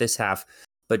do that this half.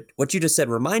 But what you just said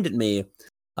reminded me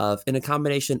of, in a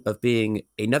combination of being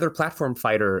another platform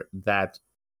fighter that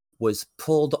was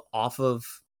pulled off of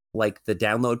like the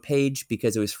download page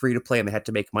because it was free to play and they had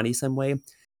to make money some way.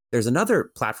 There's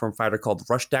another platform fighter called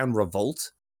Rushdown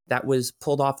Revolt that was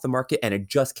pulled off the market, and it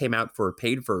just came out for a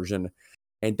paid version.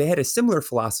 And they had a similar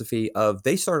philosophy of,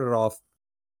 they started off,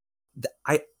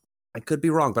 I could be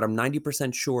wrong, but I'm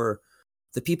 90% sure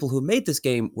the people who made this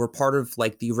game were part of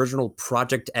like the original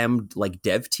Project M like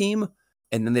dev team,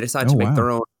 and then they decided to make their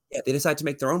own. Yeah, they decided to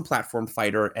make their own platform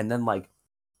fighter, and then like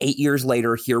 8 years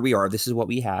later, here we are. This is what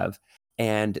we have,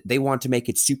 and they want to make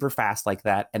it super fast like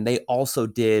that. And they also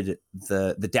did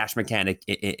the dash mechanic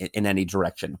in any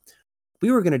direction.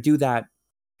 We were going to do that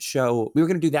show. We were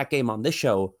going to do that game on this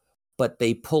show, but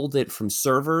they pulled it from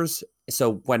servers.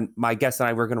 So when my guest and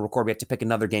I were going to record, we had to pick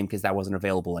another game because that wasn't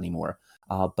available anymore.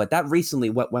 But that recently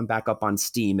went back up on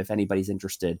Steam if anybody's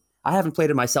interested. I haven't played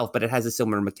it myself, but it has a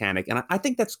similar mechanic. And I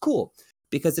think that's cool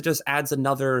because it just adds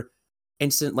another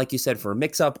instant, like you said, for a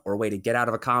mix-up or a way to get out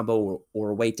of a combo or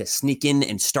a way to sneak in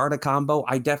and start a combo.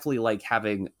 I definitely like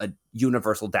having a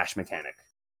universal dash mechanic.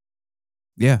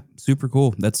 Yeah, super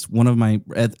cool. That's one of my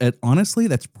honestly,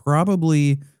 that's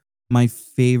probably my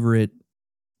favorite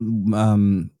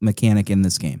mechanic in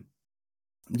this game.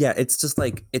 Yeah, it's just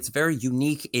like it's very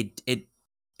unique. It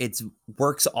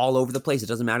works all over the place. It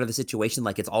doesn't matter the situation.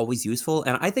 Like it's always useful,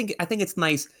 and I think it's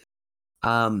nice.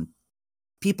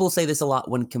 People say this a lot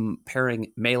when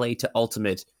comparing Melee to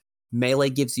Ultimate.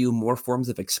 Melee gives you more forms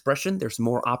of expression. There's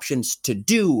more options to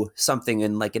do something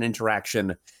in like an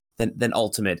interaction than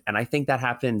Ultimate, and I think that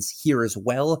happens here as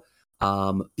well.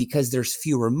 Because there's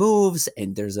fewer moves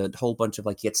and there's a whole bunch of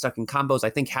like you get stuck in combos. I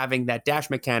think having that dash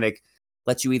mechanic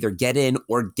lets you either get in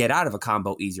or get out of a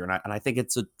combo easier. And I think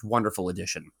it's a wonderful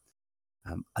addition.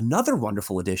 Another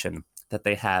wonderful addition that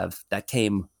they have that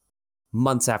came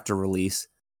months after release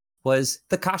was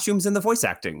the costumes and the voice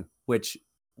acting, which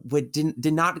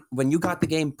did not, when you got the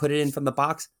game, put it in from the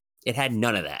box, it had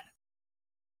none of that.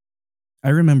 I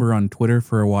remember on Twitter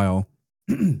for a while,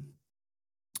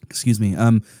 excuse me,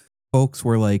 folks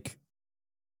were like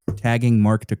tagging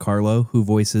Mark DiCarlo, who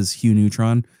voices Hugh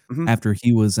Neutron, after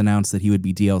he was announced that he would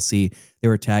be DLC. They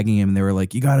were tagging him and they were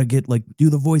like, you got to get like, do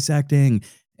the voice acting.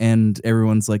 And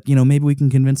everyone's like, you know, maybe we can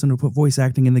convince him to put voice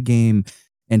acting in the game.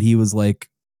 And he was like,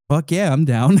 fuck yeah, I'm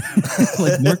down.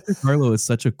 Like Mark DiCarlo is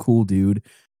such a cool dude.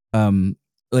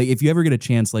 Like if you ever get a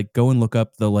chance, like go and look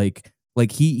up the like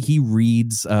he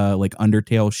reads like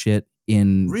Undertale shit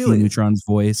in Hugh Neutron's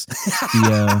voice.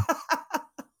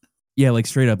 Yeah, like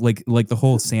straight up, like the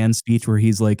whole Sand speech where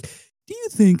he's like, do you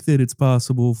think that it's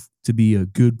possible to be a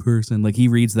good person? Like he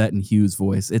reads that in Hugh's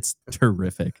voice. It's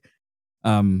terrific.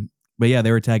 But yeah,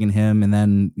 they were tagging him and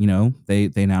then, you know,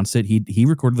 they announced it. He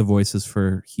recorded the voices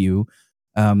for Hugh.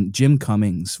 Jim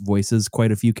Cummings voices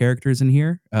quite a few characters in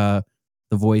here. The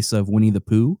voice of Winnie the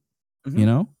Pooh, you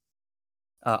know?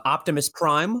 Optimus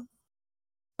Prime.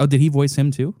 Oh, did he voice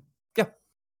him too? Yeah.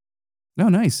 Oh,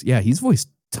 nice. Yeah, he's voiced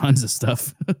tons of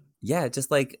stuff. Yeah, just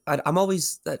like I'm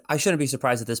always, I shouldn't be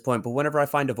surprised at this point, but whenever I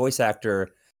find a voice actor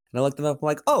and I look them up, I'm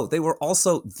like, oh, they were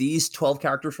also these 12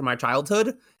 characters from my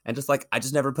childhood. And just like, I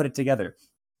just never put it together.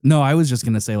 No, I was just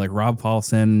going to say like Rob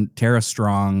Paulson, Tara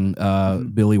Strong,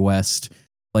 Billy West.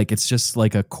 Like it's just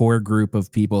like a core group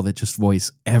of people that just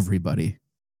voice everybody,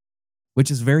 which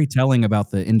is very telling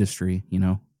about the industry, you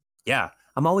know? Yeah.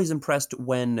 I'm always impressed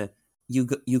when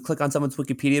you click on someone's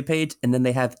Wikipedia page and then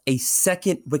they have a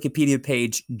second Wikipedia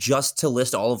page just to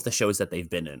list all of the shows that they've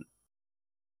been in.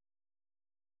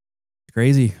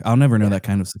 Crazy. I'll never know that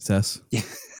kind of success.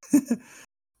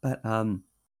 But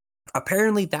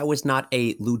apparently that was not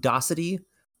a Ludosity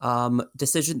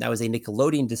decision. That was a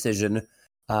Nickelodeon decision.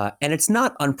 And it's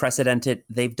not unprecedented.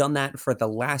 They've done that for the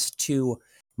last two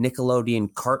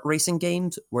Nickelodeon kart racing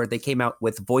games where they came out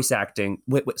with voice acting,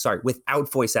 without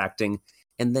voice acting,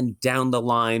 and then down the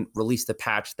line released the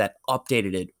patch that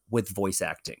updated it with voice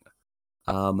acting.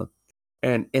 And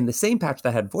in the same patch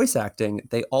that had voice acting,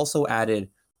 they also added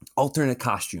alternate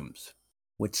costumes,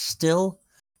 which still,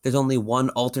 there's only one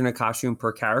alternate costume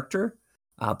per character.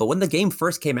 But when the game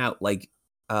first came out, like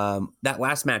that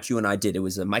last match you and I did, it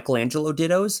was a Michelangelo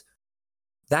Dittos.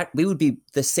 That we would be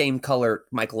the same color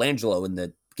Michelangelo in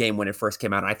the game when it first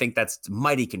came out. And I think that's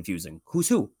mighty confusing. Who's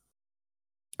who?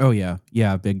 Oh, yeah.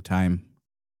 Yeah, big time.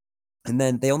 And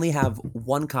then they only have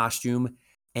one costume,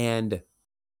 and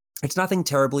it's nothing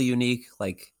terribly unique.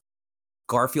 Like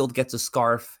Garfield gets a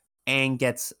scarf, Aang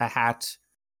gets a hat.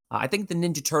 I think the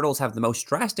Ninja Turtles have the most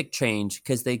drastic change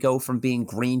because they go from being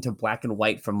green to black and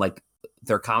white from like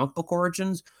their comic book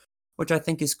origins, which I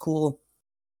think is cool.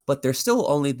 But they're still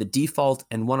only the default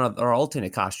and one other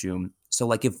alternate costume. So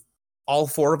like if all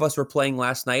four of us were playing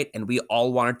last night and we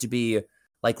all wanted to be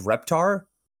like Reptar,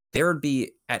 there would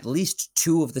be at least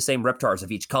two of the same Reptars of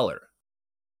each color.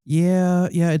 Yeah,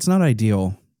 it's not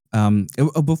ideal.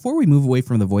 Before we move away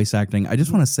from the voice acting, I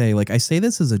just want to say, like, I say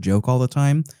this as a joke all the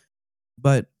time,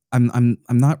 but I'm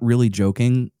not really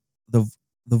joking. The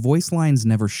voice lines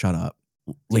never shut up.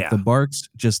 Like the barks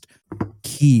just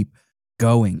keep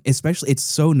going. Especially, it's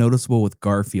so noticeable with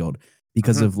Garfield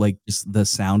because of like just the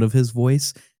sound of his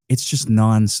voice. It's just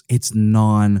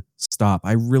non-stop.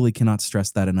 I really cannot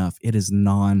stress that enough. It is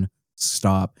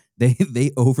non-stop. They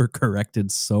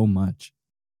overcorrected so much.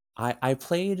 I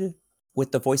played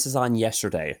with the voices on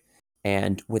yesterday,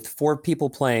 and with 4 people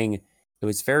playing, it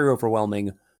was very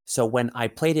overwhelming. So when I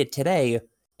played it today,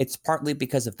 it's partly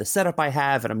because of the setup I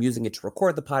have and I'm using it to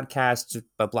record the podcast,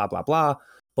 but blah, blah, blah.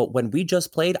 But when we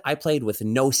just played, I played with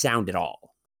no sound at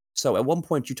all. So at one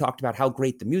point you talked about how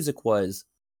great the music was.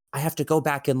 I have to go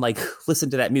back and like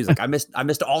listen to that music. I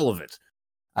missed all of it.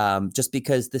 Just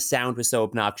because the sound was so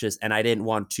obnoxious and I didn't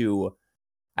want to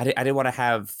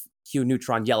have Hugh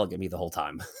Neutron yelling at me the whole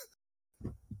time.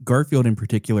 Garfield in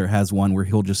particular has one where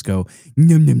he'll just go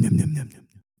num num num num num num,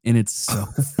 and it's so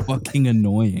fucking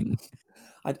annoying.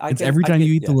 It's every time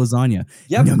you eat the lasagna.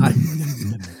 Yep. Num, num, num,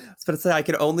 num, num. I was going to say, I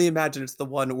can only imagine it's the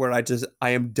one where I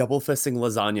am double fisting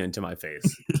lasagna into my face.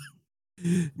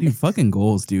 Dude, fucking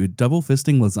goals, dude. Double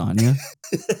fisting lasagna.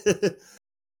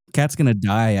 Cat's gonna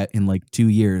die in like 2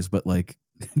 years, but like,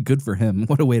 good for him.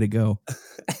 What a way to go.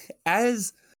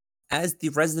 As the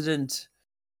resident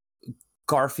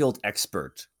Garfield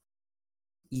expert,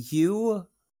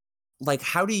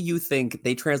 how do you think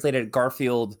they translated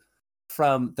Garfield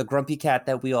from the grumpy cat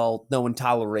that we all know and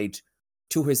tolerate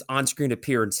to his on-screen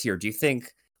appearance here? Do you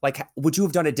think, would you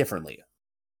have done it differently?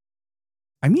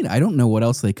 I mean, I don't know what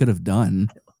else they could have done.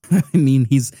 I mean,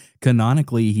 he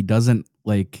doesn't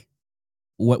like,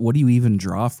 what do you even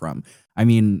draw from? I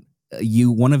mean,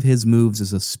 one of his moves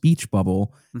is a speech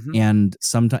bubble, and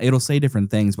sometimes it'll say different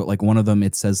things, but like one of them,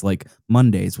 it says like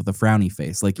Mondays with a frowny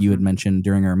face, like you had mentioned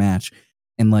during our match.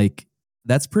 And like,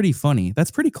 that's pretty funny.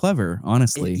 That's pretty clever,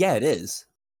 honestly. Yeah, it is.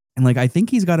 And like, I think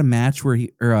he's got a match where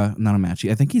not a match.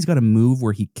 I think he's got a move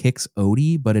where he kicks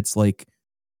Odie, but it's like,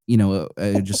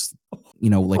 just,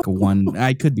 like a one.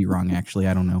 I could be wrong, actually.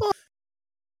 I don't know.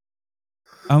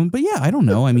 But yeah, I don't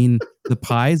know. I mean, the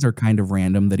pies are kind of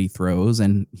random that he throws,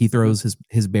 and he throws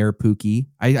his bear Pookie.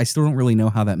 I still don't really know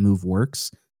how that move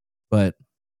works, but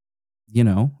I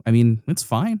mean, it's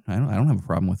fine. I don't have a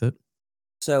problem with it.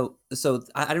 So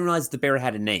I didn't realize the bear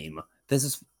had a name. This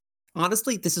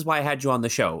is why I had you on the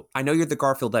show. I know you're the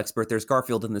Garfield expert. There's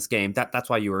Garfield in this game. That's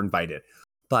why you were invited.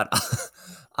 But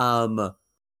I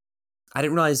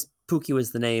didn't realize Pookie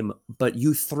was the name. But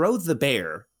you throw the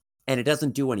bear, and it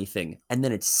doesn't do anything, and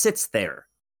then it sits there.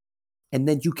 And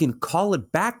then you can call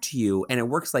it back to you, and it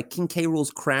works like King K.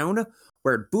 Rool's crown,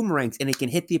 where it boomerangs, and it can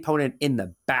hit the opponent in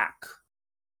the back.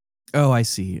 Oh, I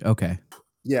see. Okay.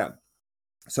 Yeah.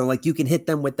 So, like, you can hit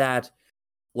them with that.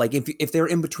 Like, if they're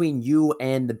in between you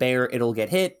and the bear, it'll get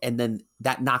hit, and then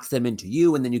that knocks them into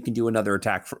you, and then you can do another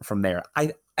attack from there.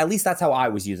 At least that's how I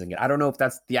was using it. I don't know if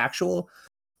that's the actual,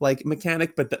 like,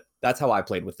 mechanic, but that's how I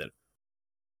played with it.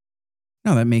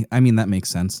 No, that makes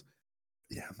sense.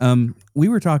 Yeah. We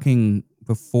were talking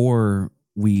before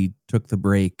we took the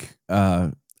break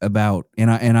about, and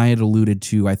I had alluded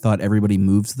to, I thought everybody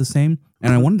moves the same,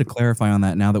 and I wanted to clarify on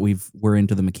that now that we're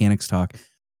into the mechanics talk.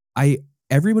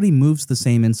 Everybody moves the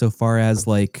same insofar as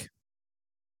like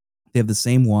they have the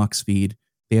same walk speed,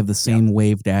 they have the same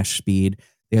wave dash speed,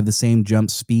 they have the same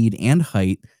jump speed and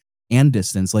height and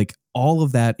distance. Like all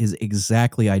of that is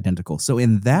exactly identical. So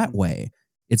in that way,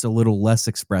 it's a little less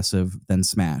expressive than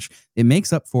Smash. It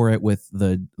makes up for it with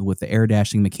the air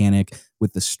dashing mechanic,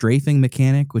 with the strafing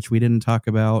mechanic, which we didn't talk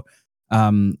about,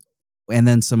 and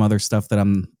then some other stuff that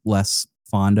I'm less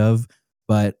fond of.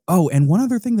 But and one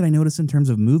other thing that I noticed in terms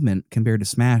of movement compared to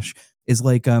Smash is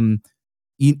like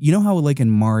you know how like in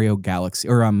Mario Galaxy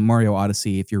or Mario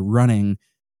Odyssey, if you're running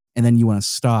and then you want to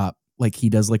stop, like he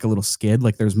does like a little skid,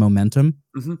 like there's momentum.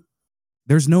 Mm-hmm.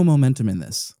 There's no momentum in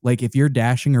this. Like if you're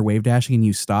dashing or wave dashing and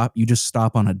you stop, you just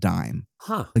stop on a dime.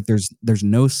 Huh. Like there's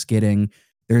no skidding.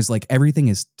 There's like everything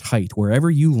is tight. Wherever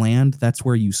you land, that's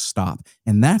where you stop.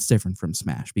 And that's different from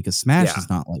Smash because Smash is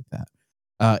not like that.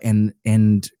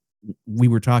 And we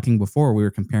were talking before, we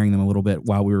were comparing them a little bit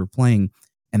while we were playing,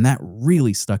 and that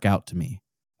really stuck out to me.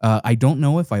 I don't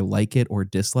know if I like it or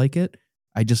dislike it.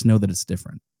 I just know that it's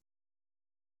different.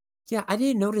 Yeah, I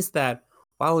didn't notice that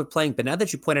while we were playing, but now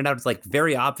that you pointed out, it's like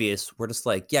very obvious. We're just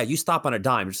like, yeah, you stop on a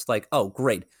dime. It's just like, oh,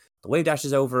 great. The wave dash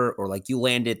is over, or like you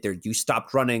landed there, you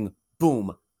stopped running,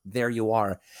 boom, there you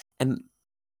are. And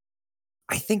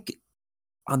I think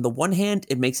on the one hand,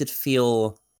 it makes it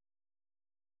feel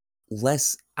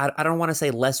less, I don't want to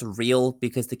say less real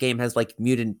because the game has like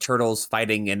mutant turtles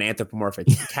fighting an anthropomorphic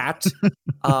cat.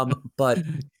 But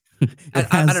it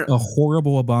has a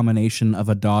horrible abomination of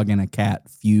a dog and a cat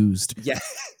fused. Yeah.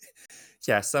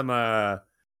 Yeah, some oh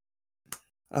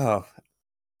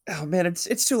man,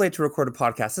 it's too late to record a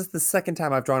podcast. This is the second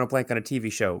time I've drawn a blank on a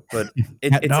TV show, but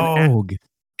it's dog.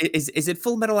 Is it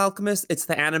Full Metal Alchemist? It's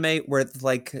the anime where it's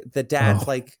like the dad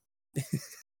like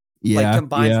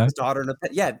combines his daughter and a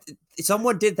pet. Yeah,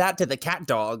 someone did that to the cat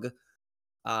dog.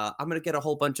 I'm gonna get a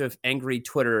whole bunch of angry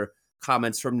Twitter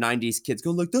comments from 90s kids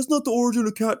going like, that's not the origin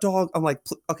of cat dog. I'm like,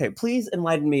 okay, please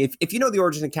enlighten me. If you know the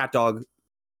origin of cat dog,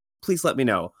 please let me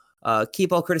know.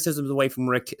 Keep all criticisms away from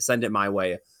Rick. Send it my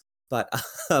way. But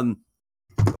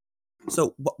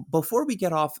so before we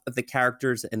get off of the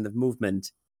characters and the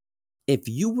movement, if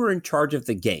you were in charge of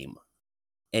the game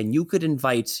and you could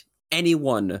invite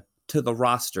anyone to the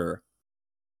roster,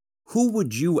 who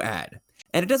would you add?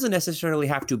 And it doesn't necessarily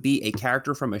have to be a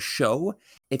character from a show.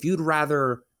 If you'd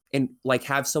rather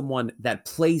have someone that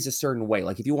plays a certain way,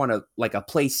 like if you want a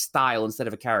play style instead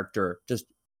of a character, just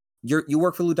you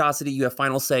work for Ludosity, you have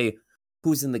final say.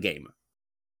 Who's in the game?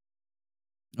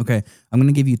 Okay, I'm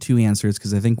going to give you two answers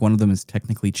because I think one of them is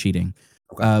technically cheating.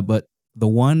 Okay. But the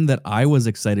one that I was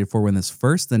excited for when this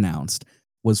first announced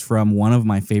was from one of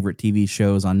my favorite TV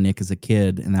shows on Nick as a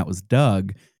kid, and that was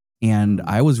Doug. And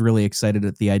I was really excited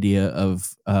at the idea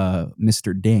of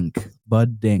Mr. Dink,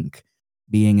 Bud Dink,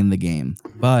 being in the game.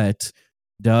 But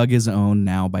Doug is owned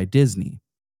now by Disney.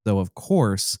 So, of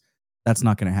course, that's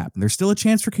not going to happen. There's still a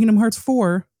chance for Kingdom Hearts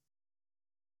 4,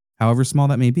 however small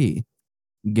that may be.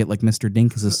 You get like Mr.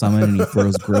 Dink as a summon and he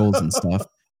throws grills and stuff.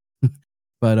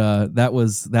 But that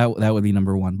would be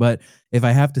number one. But if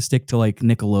I have to stick to like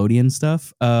Nickelodeon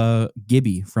stuff,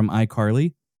 Gibby from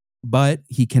iCarly, but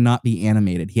he cannot be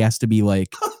animated. He has to be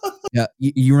like, yeah.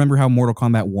 You remember how Mortal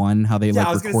Kombat 1, how they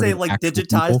I was going to say like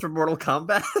digitized people? For Mortal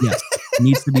Kombat. Yes, it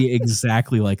needs to be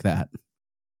exactly like that.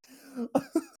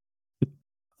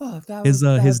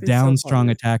 His down strong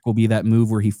attack will be that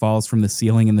move where he falls from the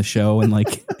ceiling in the show and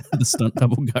like the stunt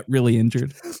double got really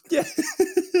injured. Yeah.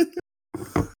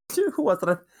 Who was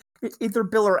it? Either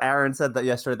Bill or Aaron said that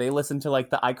yesterday. They listened to like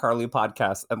the iCarly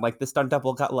podcast and like the stunt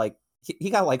double got like he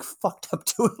got like fucked up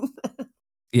doing that.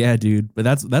 Yeah, dude. But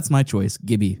that's my choice,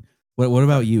 Gibby. What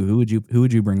about you? Who would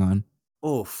you bring on?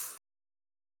 Oof.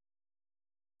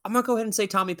 I'm gonna go ahead and say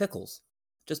Tommy Pickles,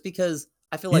 just because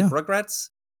I feel like Rugrats,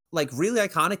 like really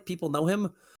iconic. People know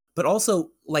him, but also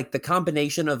like the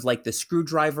combination of like the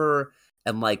screwdriver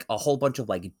and like a whole bunch of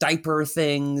like diaper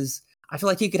things. I feel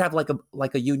like he could have like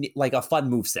a unique, like a fun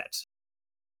moveset.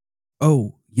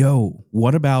 Oh, yo,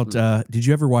 what about? Did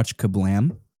you ever watch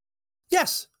Kablam?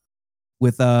 Yes.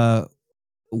 With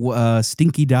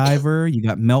Stinky Diver, you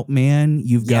got Meltman,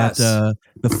 you've got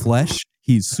the Flesh.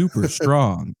 He's super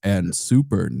strong and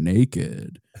super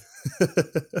naked.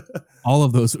 All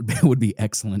of those would be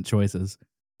excellent choices.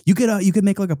 You could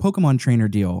make like a Pokemon trainer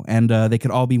deal, and they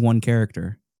could all be one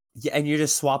character. Yeah, and you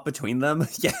just swap between them.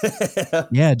 Yeah.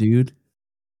 Yeah, dude.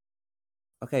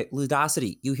 Okay,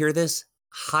 Ludosity, you hear this?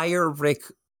 Hire Rick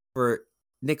for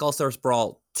Nick All-Star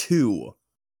Brawl 2.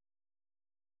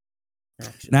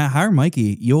 Now, hire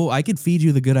Mikey. I could feed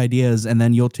you the good ideas, and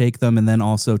then you'll take them, and then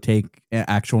also take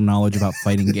actual knowledge about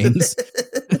fighting games.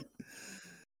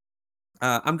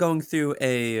 I'm going through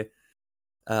a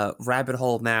rabbit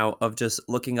hole now of just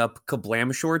looking up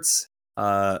Kablam shorts.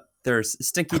 There's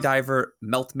Stinky Diver,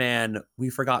 Meltman.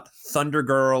 We forgot Thunder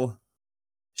Girl.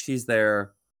 She's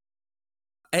there.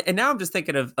 And now I'm just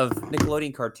thinking of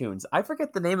Nickelodeon cartoons. I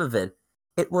forget the name of it.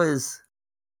 It was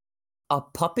a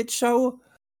puppet show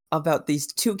about these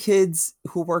two kids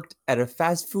who worked at a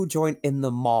fast food joint in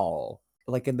the mall,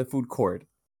 like in the food court.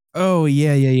 Oh,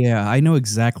 yeah. I know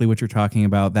exactly what you're talking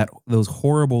about. Those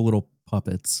horrible little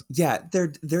puppets. Yeah,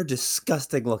 they're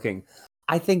disgusting looking.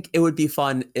 I think it would be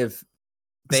fun if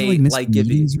they like give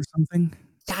these or something.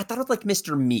 Yeah, I thought it was like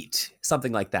Mr. Meat,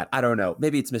 something like that. I don't know.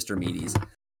 Maybe it's Mr. Meaties.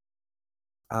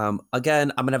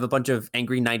 Again, I'm gonna have a bunch of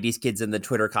angry 90s kids in the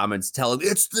Twitter comments telling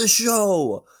it's the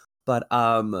show. But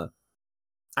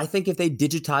I think if they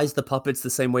digitized the puppets the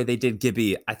same way they did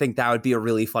Gibby, I think that would be a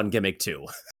really fun gimmick too.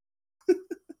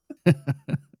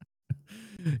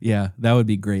 Yeah, that would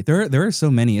be great. There are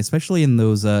so many, especially in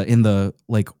those in the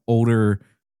like older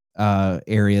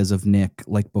areas of Nick,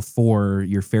 like before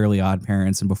your Fairly Odd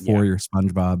Parents and before your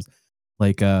SpongeBob's.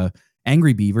 Like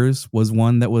Angry Beavers was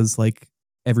one that was like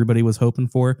everybody was hoping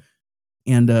for,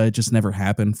 and it just never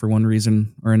happened for one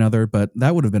reason or another. But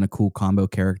that would have been a cool combo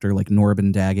character, like Norb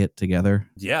and Daggett together.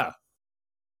 Yeah.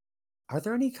 Are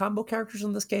there any combo characters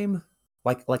in this game?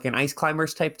 Like an Ice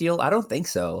Climbers type deal? I don't think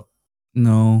so.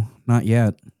 No, not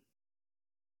yet.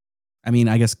 I mean,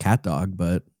 I guess Cat Dog,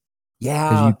 but yeah,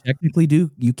 because you technically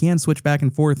you can switch back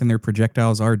and forth, and their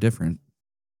projectiles are different.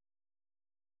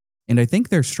 And I think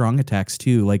their strong attacks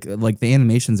too, like the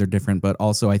animations are different, but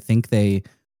also I think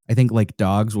like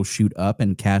dogs will shoot up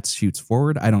and cats shoots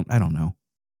forward. I don't know.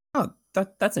 Oh,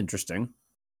 that's interesting.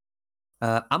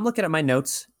 I'm looking at my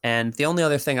notes, and the only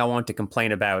other thing I want to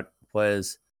complain about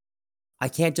was I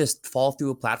can't just fall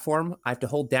through a platform. I have to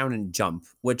hold down and jump,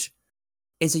 which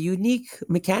is a unique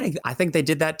mechanic. I think they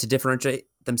did that to differentiate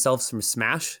themselves from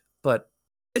Smash, but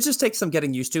it just takes some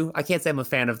getting used to. I can't say I'm a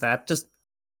fan of that. Just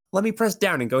let me press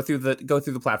down and go through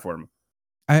the platform.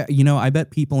 I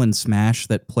bet people in Smash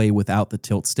that play without the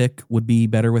tilt stick would be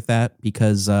better with that,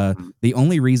 because the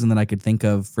only reason that I could think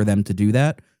of for them to do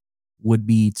that would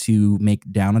be to make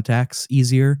down attacks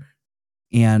easier.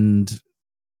 And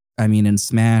I mean, in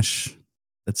Smash,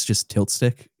 that's just tilt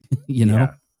stick, you know?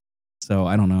 Yeah. So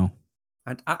I don't know.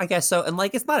 I guess so. And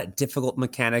like, it's not a difficult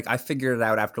mechanic. I figured it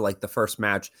out after like the first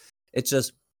match. It's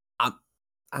just, I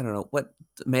don't know what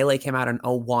Melee came out in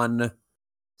 01.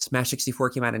 Smash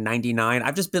 64 came out in 99.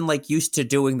 I've just been like used to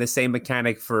doing the same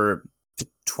mechanic for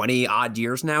 20 odd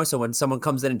years now. So when someone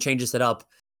comes in and changes it up,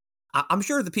 I'm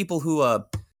sure the people who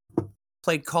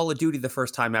played Call of Duty the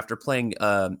first time after playing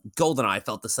GoldenEye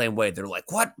felt the same way. They're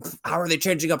like, what? How are they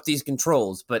changing up these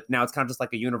controls? But now it's kind of just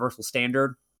like a universal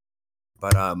standard.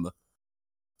 But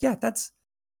yeah, that's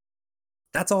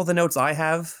all the notes I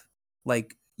have.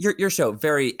 Like, your show,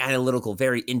 very analytical,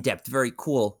 very in-depth, very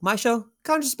cool. My show,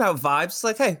 kind of just about vibes. It's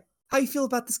like, hey, how you feel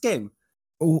about this game?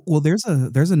 Well, there's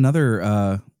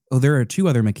another. There are two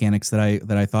other mechanics that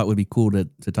I thought would be cool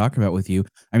to talk about with you.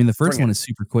 I mean, the first one is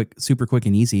super quick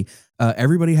and easy.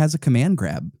 Everybody has a command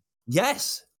grab.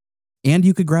 Yes. And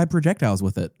you could grab projectiles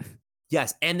with it.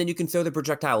 Yes, and then you can throw the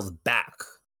projectiles back,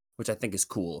 which I think is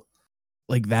cool.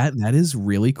 Like that is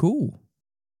really cool.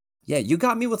 Yeah, you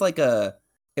got me with like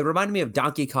it reminded me of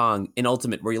Donkey Kong in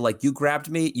Ultimate, where you grabbed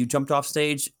me, you jumped off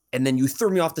stage, and then you threw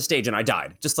me off the stage and I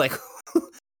died. Just like,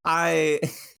 I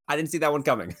didn't see that one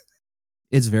coming.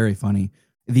 It's very funny.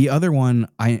 The other one,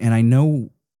 I know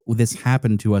this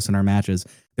happened to us in our matches.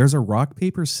 There's a rock,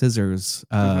 paper, scissors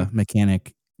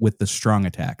mechanic with the strong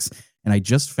attacks. And I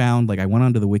just found, I went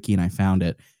onto the wiki and I found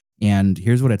it. And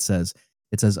here's what it says.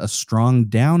 It says a strong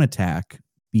down attack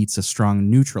beats a strong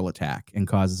neutral attack and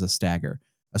causes a stagger.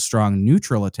 A strong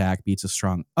neutral attack beats a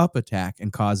strong up attack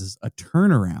and causes a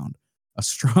turnaround. A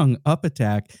strong up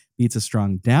attack beats a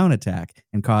strong down attack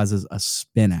and causes a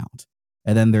spin out.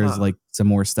 And then there's some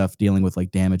more stuff dealing with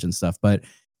damage and stuff, but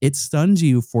it stuns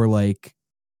you for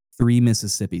 3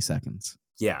 Mississippi seconds.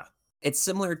 Yeah. It's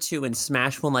similar to in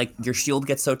Smash when your shield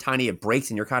gets so tiny it breaks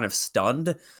and you're kind of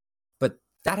stunned. But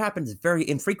that happens very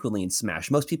infrequently in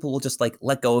Smash. Most people will just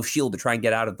let go of shield to try and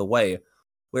get out of the way.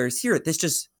 Whereas here, this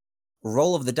just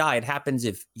roll of the die. It happens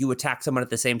if you attack someone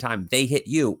at the same time, they hit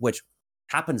you, which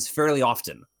happens fairly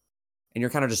often. And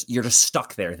you're kind of you're just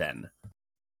stuck there then.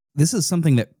 This is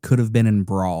something that could have been in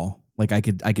Brawl. I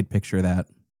could picture that.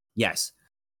 Yes.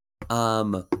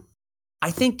 I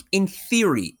think in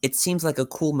theory, it seems like a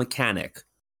cool mechanic,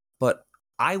 but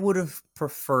I would have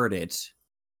preferred it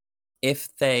if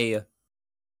they,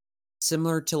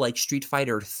 similar to Street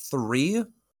Fighter 3,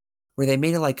 where they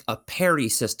made it a parry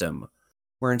system,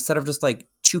 where instead of just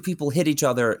two people hit each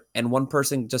other and one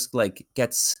person just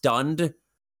gets stunned,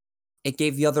 it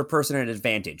gave the other person an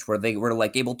advantage where they were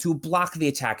able to block the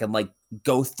attack and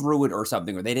go through it or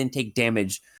something, or they didn't take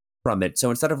damage from it. So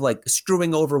instead of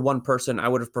screwing over one person, I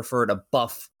would have preferred a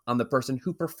buff on the person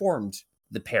who performed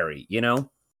the parry, you know?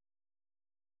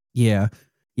 Yeah.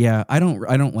 I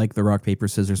don't like the rock, paper,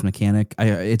 scissors mechanic.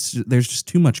 There's just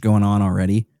too much going on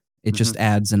already. It just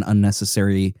adds an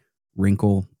unnecessary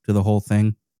wrinkle to the whole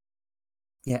thing.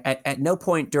 Yeah. At no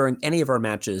point during any of our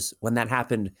matches when that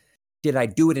happened did I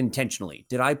do it intentionally.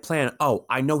 Did I plan,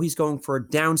 I know he's going for a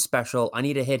down special, I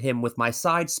need to hit him with my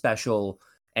side special,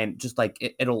 and just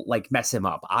it'll mess him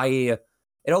up. It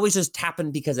always just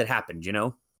happened because it happened, you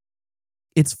know?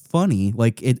 It's funny.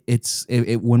 It's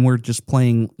when we're just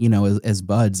playing, as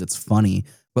buds, it's funny.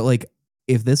 But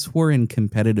if this were in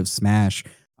competitive Smash,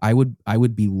 I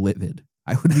would be livid.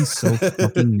 I would be so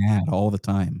fucking mad all the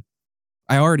time.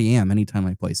 I already am anytime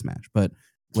I play Smash, but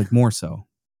more so.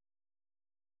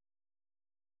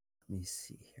 Let me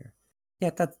see here.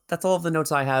 Yeah, that's all of the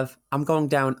notes I have. I'm going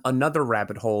down another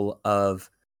rabbit hole of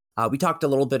we talked a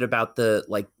little bit about the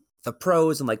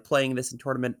pros and playing this in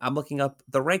tournament. I'm looking up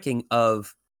the ranking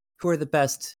of who are the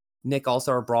best Nick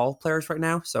All-Star Brawl players right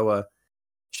now. So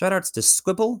shout outs to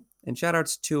Squibble and shout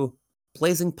outs to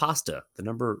Blazing Pasta, the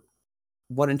number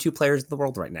 1 and 2 players in the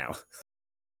world right now.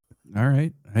 All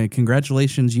right. Hey,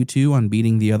 congratulations, you two, on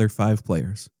beating the other 5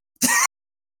 players.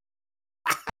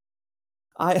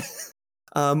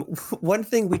 One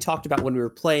thing we talked about when we were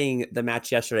playing the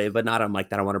match yesterday, but not on mic,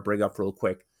 that I want to bring up real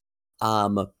quick.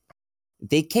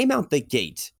 They came out the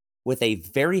gate with a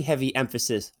very heavy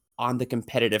emphasis on the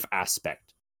competitive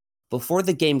aspect. Before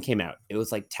the game came out, it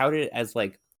was touted as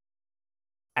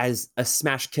a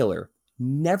Smash killer.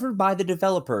 Never by the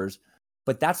developers,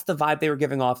 but that's the vibe they were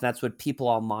giving off, and that's what people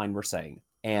online were saying.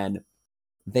 and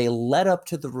they led up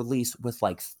to the release with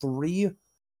like 3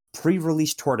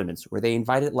 pre-release tournaments where they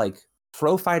invited like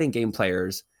pro fighting game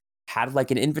players, had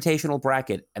like an invitational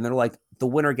bracket, and they're like, the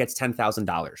winner gets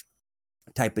 $10,000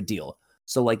 type of deal.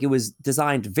 So like it was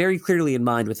designed very clearly in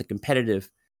mind with a competitive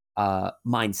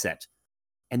mindset.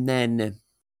 And then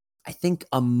I think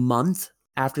a month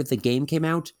after the game came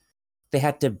out, they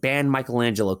had to ban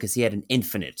Michelangelo because he had an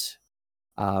infinite.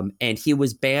 And he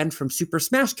was banned from Super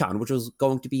Smash Con, which was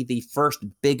going to be the first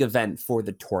big event for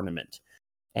the tournament.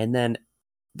 And then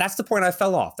that's the point I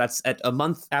fell off. That's at a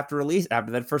month after release,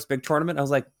 after that first big tournament. I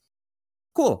was like,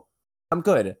 cool, I'm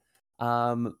good.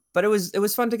 But it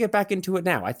was fun to get back into it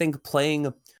now. I think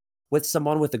playing with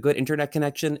someone with a good internet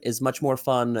connection is much more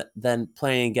fun than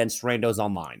playing against randos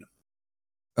online.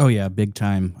 Oh yeah, big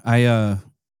time.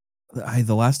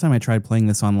 The last time I tried playing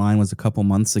this online was a couple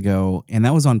months ago, and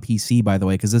that was on PC, by the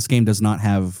way, because this game does not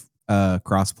have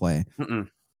crossplay.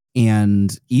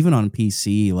 And even on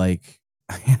PC, like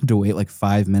I had to wait like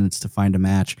 5 minutes to find a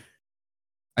match.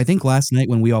 I think last night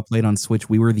when we all played on Switch,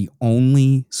 we were the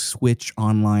only Switch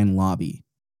online lobby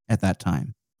at that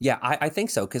time. Yeah, I think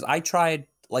so, because I tried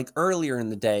like earlier in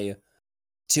the day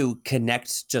to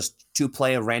connect just to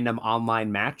play a random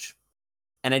online match.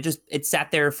 And it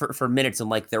sat there for minutes and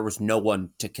like there was no one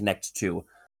to connect to.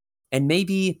 And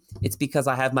maybe it's because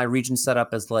I have my region set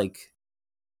up as like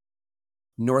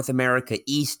North America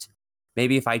East.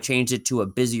 Maybe if I change it to a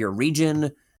busier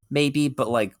region, maybe. But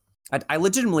like, I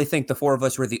legitimately think the 4 of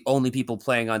us were the only people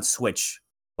playing on Switch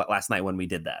last night when we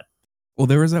did that. Well,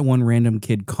 there was that one random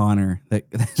kid, Connor, that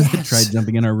tried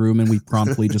jumping in our room, and we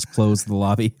promptly just closed the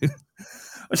lobby.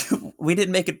 We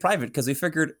didn't make it private because we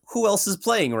figured, who else is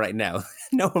playing right now?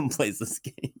 No one plays this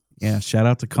game. Yeah, shout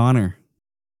out to Connor.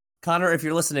 Connor, if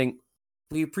you're listening,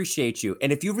 we appreciate you.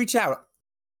 And if you reach out,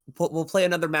 we'll play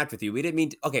another match with you. We did mean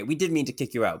to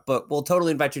kick you out, but we'll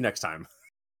totally invite you next time.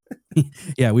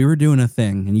 Yeah, we were doing a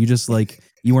thing, and you just like,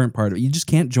 you weren't part of it. You just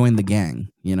can't join the gang,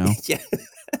 you know? Yeah.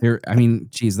 There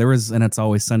was an It's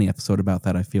Always Sunny episode about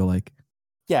that, I feel like.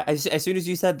 Yeah, as soon as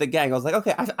you said the gang, I was like,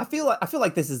 okay, I feel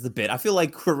like this is the bit. I feel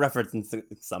like we're referencing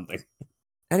something.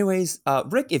 Anyways,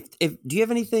 Rick, if do you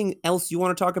have anything else you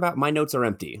want to talk about? My notes are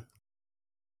empty.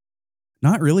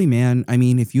 Not really, man. I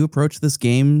mean, if you approach this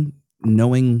game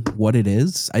knowing what it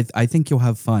is, I think you'll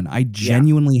have fun. I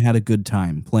genuinely had a good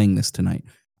time playing this tonight.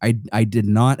 I did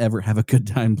not ever have a good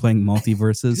time playing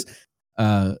Multiverses.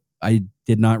 I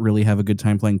did not really have a good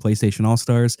time playing PlayStation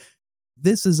All-Stars.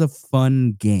 This is a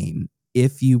fun game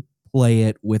if you play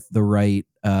it with the right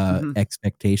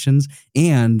expectations,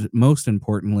 and most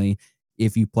importantly,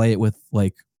 if you play it with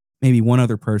like maybe one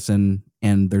other person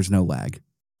and there's no lag.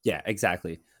 Yeah,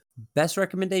 exactly. Best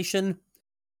recommendation,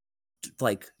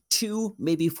 like 2,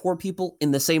 maybe 4 people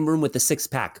in the same room with the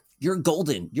 6-pack. You're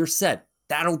golden. You're set.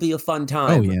 That'll be a fun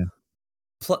time. Oh yeah.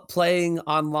 Playing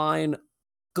online,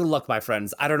 good luck, my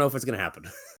friends. I don't know if it's going to happen.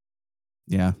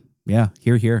 Yeah.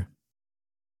 Here.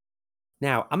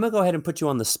 Now, I'm going to go ahead and put you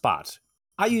on the spot.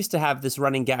 I used to have this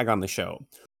running gag on the show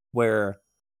where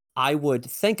I would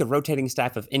thank a rotating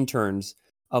staff of interns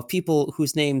of people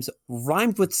whose names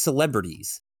rhymed with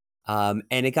celebrities. And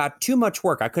it got too much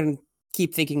work. I couldn't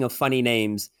keep thinking of funny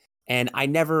names. And I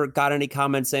never got any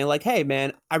comments saying like, hey,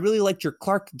 man, I really liked your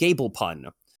Clark Gable pun.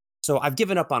 So I've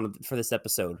given up on it for this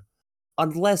episode.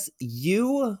 Unless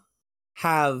you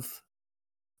have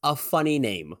a funny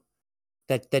name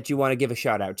that you want to give a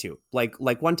shout out to. Like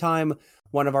one time,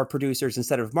 one of our producers,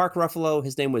 instead of Mark Ruffalo,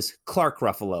 his name was Clark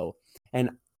Ruffalo.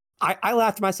 And I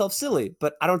laughed myself silly,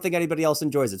 but I don't think anybody else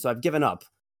enjoys it. So I've given up.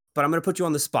 But I'm going to put you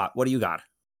on the spot. What do you got?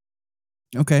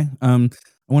 Okay. I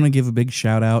want to give a big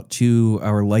shout out to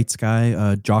our lights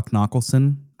guy, Jock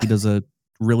Knockelson. He does a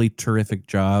really terrific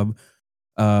job.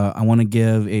 I want to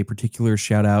give a particular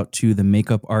shout out to the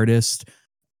makeup artist,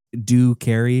 Drew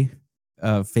Carey,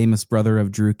 famous brother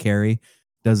of Drew Carey,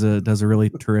 does a really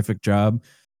terrific job.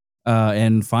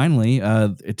 And finally,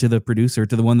 to the producer,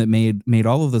 to the one that made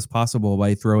all of this possible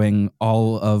by throwing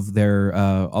all of their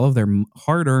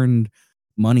hard-earned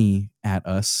money at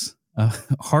us,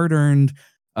 hard-earned,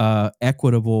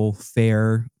 equitable,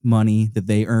 fair money that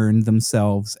they earned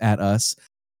themselves at us.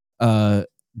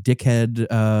 Dickhead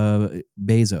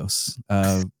Bezos.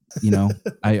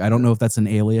 I don't know if that's an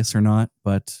alias or not,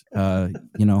 but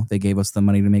they gave us the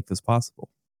money to make this possible.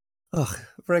 Ugh,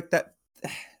 Rick,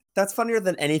 that's funnier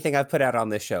than anything I've put out on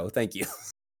this show. Thank you.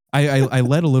 I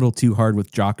led a little too hard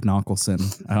with Jock Knockelson.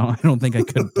 I don't think I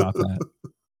could top that.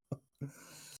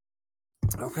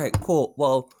 Okay, cool.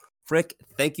 Well, Rick,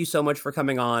 thank you so much for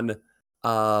coming on.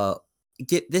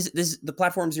 get this. The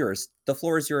platform's yours. The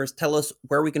floor is yours. Tell us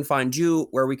where we can find you,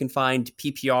 where we can find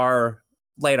PPR.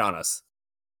 Lay it on us.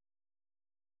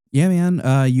 Yeah,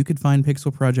 man. You could find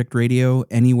Pixel Project Radio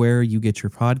anywhere you get your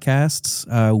podcasts.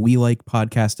 We like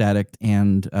Podcast Addict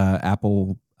and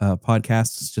Apple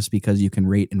Podcasts just because you can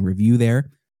rate and review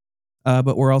there.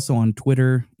 But we're also on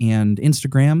Twitter and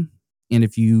Instagram. And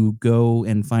if you go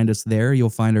and find us there, you'll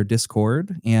find our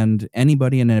Discord, and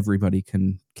anybody and everybody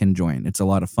can join. It's a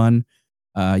lot of fun.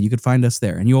 You could find us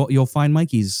there, and you'll find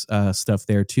Mikey's stuff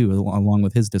there too, along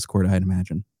with his Discord, I'd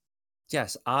imagine.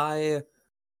 Yes,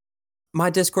 my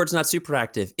Discord's not super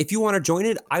active. If you want to join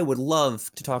it, I would love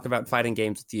to talk about fighting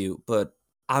games with you. But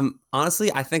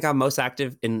I think I'm most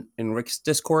active in Rick's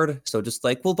Discord. So just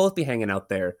like we'll both be hanging out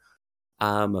there.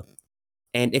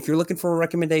 And if you're looking for a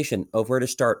recommendation of where to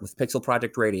start with Pixel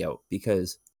Project Radio,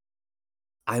 because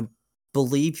I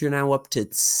believe you're now up to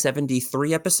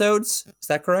 73 episodes. Is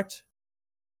that correct?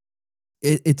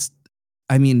 It's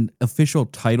official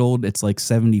titled, it's like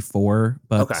 74,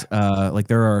 but okay. Like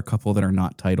there are a couple that are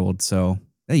not titled. So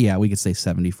yeah, we could say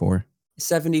 74.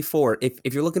 74.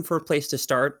 If you're looking for a place to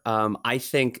start, I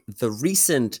think the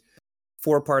recent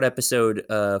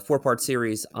 4-part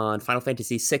series on Final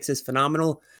Fantasy VI is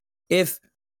phenomenal. If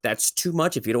that's too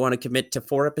much, if you don't want to commit to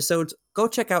 4 episodes, go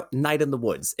check out Night in the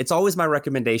Woods. It's always my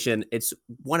recommendation. It's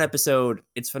 1 episode.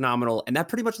 It's phenomenal. And that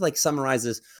pretty much like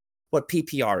summarizes what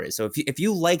PPR is. So if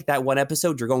you like that 1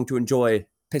 episode, you're going to enjoy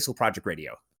Pixel Project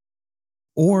Radio.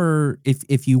 Or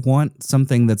if you want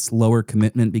something that's lower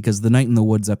commitment, because the Night in the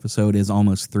Woods episode is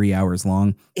almost 3 hours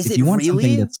long. Is if it you want really?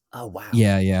 Something that's, oh, wow.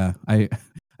 Yeah. I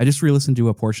just re-listened to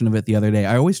a portion of it the other day.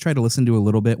 I always try to listen to a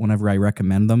little bit whenever I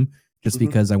recommend them, just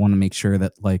because I want to make sure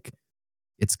that like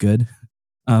it's good.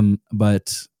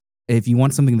 But if you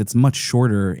want something that's much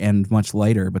shorter and much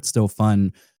lighter, but still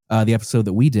fun, the episode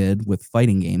that we did with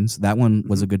fighting games, that one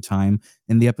was a good time.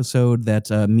 And the episode that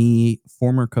me,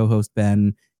 former co-host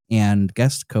Ben, and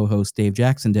guest co-host Dave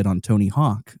Jackson did on Tony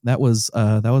Hawk, that was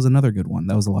another good one.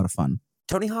 That was a lot of fun.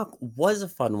 Tony Hawk was a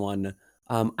fun one.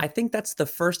 I think that's the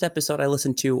first episode I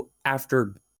listened to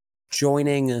after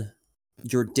joining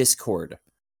your Discord.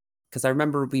 Because I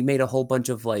remember we made a whole bunch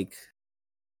of like...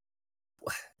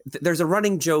 There's a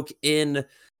running joke in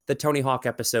the Tony Hawk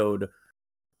episode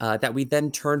that we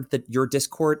then turned your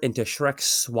Discord into Shrek's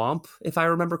Swamp, if I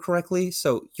remember correctly.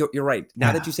 So you're right.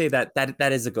 Now that you say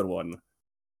that is a good one.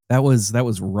 That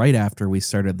was right after we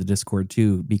started the Discord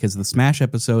too, because the Smash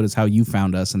episode is how you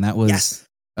found us, and that was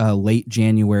late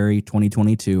January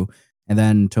 2022. And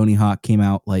then Tony Hawk came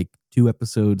out like 2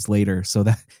 episodes later. So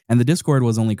and the Discord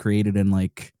was only created in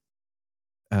like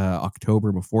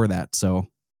October before that. So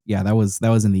yeah, that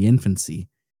was in the infancy.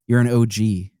 You're an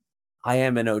OG. I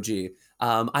am an OG.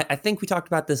 I think we talked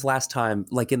about this last time,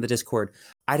 like in the Discord.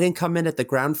 I didn't come in at the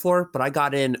ground floor, but I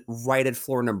got in right at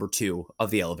floor number 2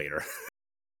 of the elevator.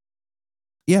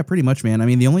 Yeah, pretty much, man. I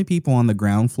mean, the only people on the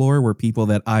ground floor were people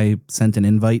that I sent an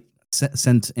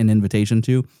invitation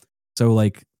to. So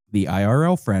like the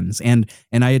IRL friends, and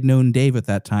I had known Dave at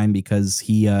that time because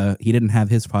he didn't have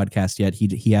his podcast yet.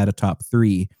 He had a top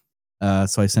 3.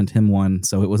 So I sent him one.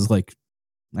 So it was like,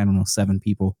 I don't know, 7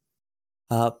 people.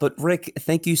 But Rick,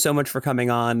 thank you so much for coming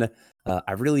on.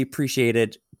 I really appreciate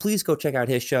it. Please go check out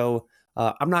his show.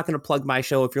 I'm not going to plug my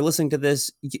show. If you're listening to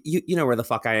this, you know where the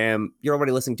fuck I am. You're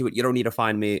already listening to it. You don't need to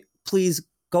find me. Please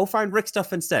go find Rick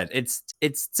stuff instead. It's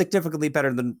significantly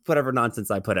better than whatever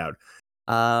nonsense I put out.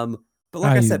 But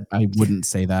like I said, I wouldn't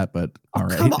say that, but all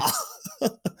right. Come on.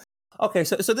 Okay,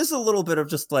 so this is a little bit of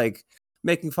just like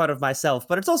making fun of myself,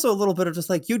 but it's also a little bit of just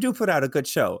like, you do put out a good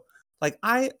show. Like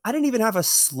I didn't even have a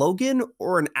slogan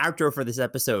or an outro for this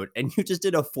episode, and you just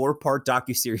did a 4-part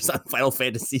docuseries on Final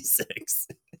Fantasy VI.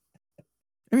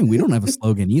 I mean, we don't have a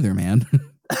slogan either, man.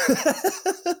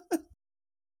 I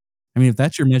mean, if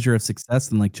that's your measure of success,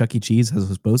 then like Chuck E. Cheese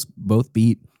has us both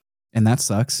beat, and that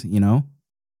sucks, you know?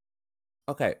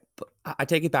 Okay, I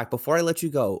take it back. Before I let you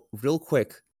go, real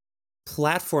quick,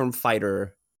 platform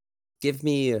fighter, give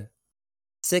me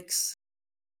 6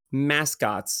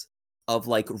 mascots of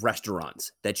like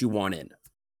restaurants that you want in.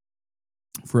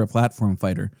 For a platform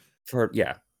fighter.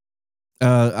 Yeah.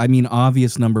 I mean,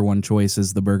 obvious number 1 choice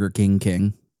is the Burger King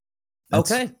King.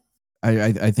 Okay.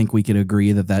 I think we could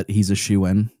agree that he's a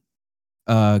shoo-in.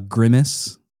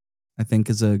 Grimace, I think,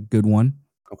 is a good one.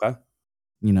 Okay.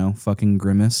 You know, fucking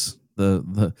Grimace,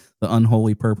 the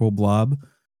unholy purple blob.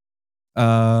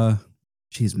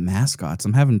 Geez, mascots.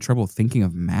 I'm having trouble thinking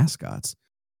of mascots.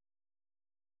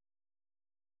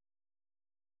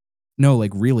 No,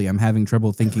 like really, I'm having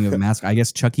trouble thinking of mascot. I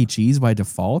guess Chuck E. Cheese by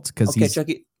default, because he's Chuck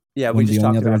E. Yeah, we just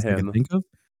talked about him. I can think of.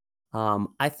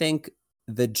 I think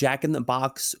the Jack in the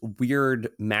Box weird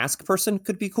mask person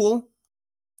could be cool.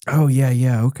 Oh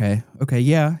yeah, okay. Okay,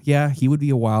 yeah, he would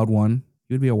be a wild one.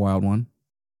 He would be a wild one.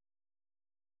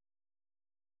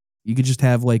 You could just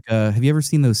have like have you ever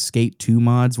seen those Skate 2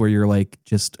 mods where you're like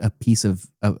just a piece of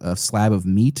a slab of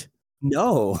meat?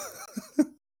 No.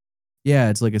 Yeah,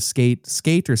 it's like a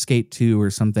skate or Skate 2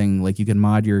 or something. Like you can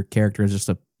mod your character as just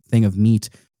a thing of meat.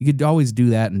 You could always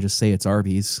do that and just say it's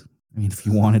Arby's. I mean, if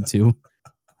you wanted to.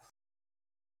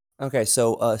 Okay,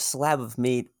 so a slab of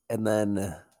meat and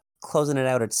then closing it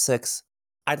out at 6.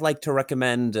 I'd like to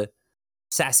recommend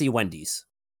Sassy Wendy's.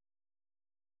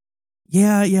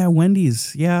 Yeah,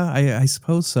 Wendy's. Yeah, I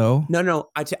suppose so. No,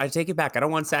 I take it back. I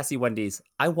don't want Sassy Wendy's.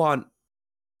 I want,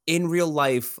 in real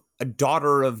life, a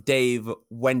daughter of Dave,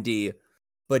 Wendy,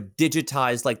 but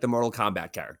digitized like the Mortal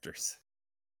Kombat characters.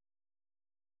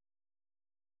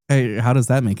 Hey, how does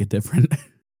that make it different?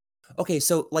 Okay,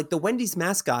 so like the Wendy's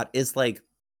mascot is like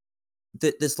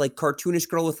this like cartoonish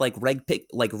girl with like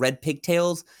red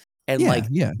pigtails, and like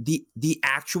yeah. the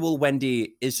actual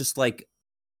Wendy is just like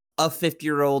a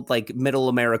 50-year-old like middle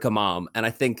America mom, and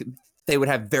I think they would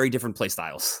have very different play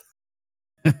styles.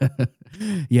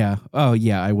 Yeah. Oh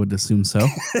yeah, I would assume so.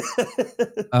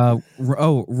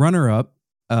 Runner up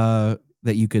that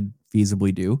you could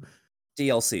feasibly do.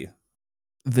 DLC.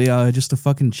 The just a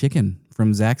fucking chicken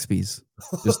from Zaxby's.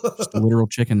 Just a literal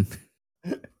chicken.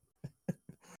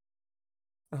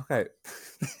 Okay.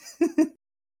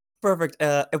 Perfect.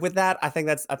 With that, I think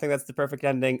that's the perfect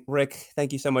ending. Rick,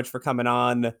 thank you so much for coming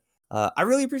on. I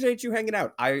really appreciate you hanging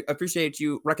out. I appreciate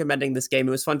you recommending this game.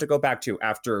 It was fun to go back to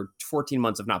after 14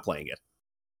 months of not playing it.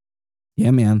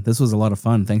 Yeah, man, this was a lot of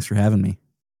fun. Thanks for having me.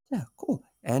 Yeah, cool.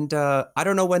 And I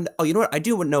don't know when. Oh, you know what? I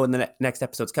do know when the next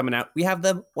episode's coming out. We have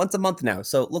them once a month now,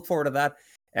 so look forward to that.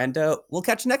 And we'll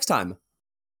catch you next time.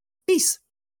 Peace.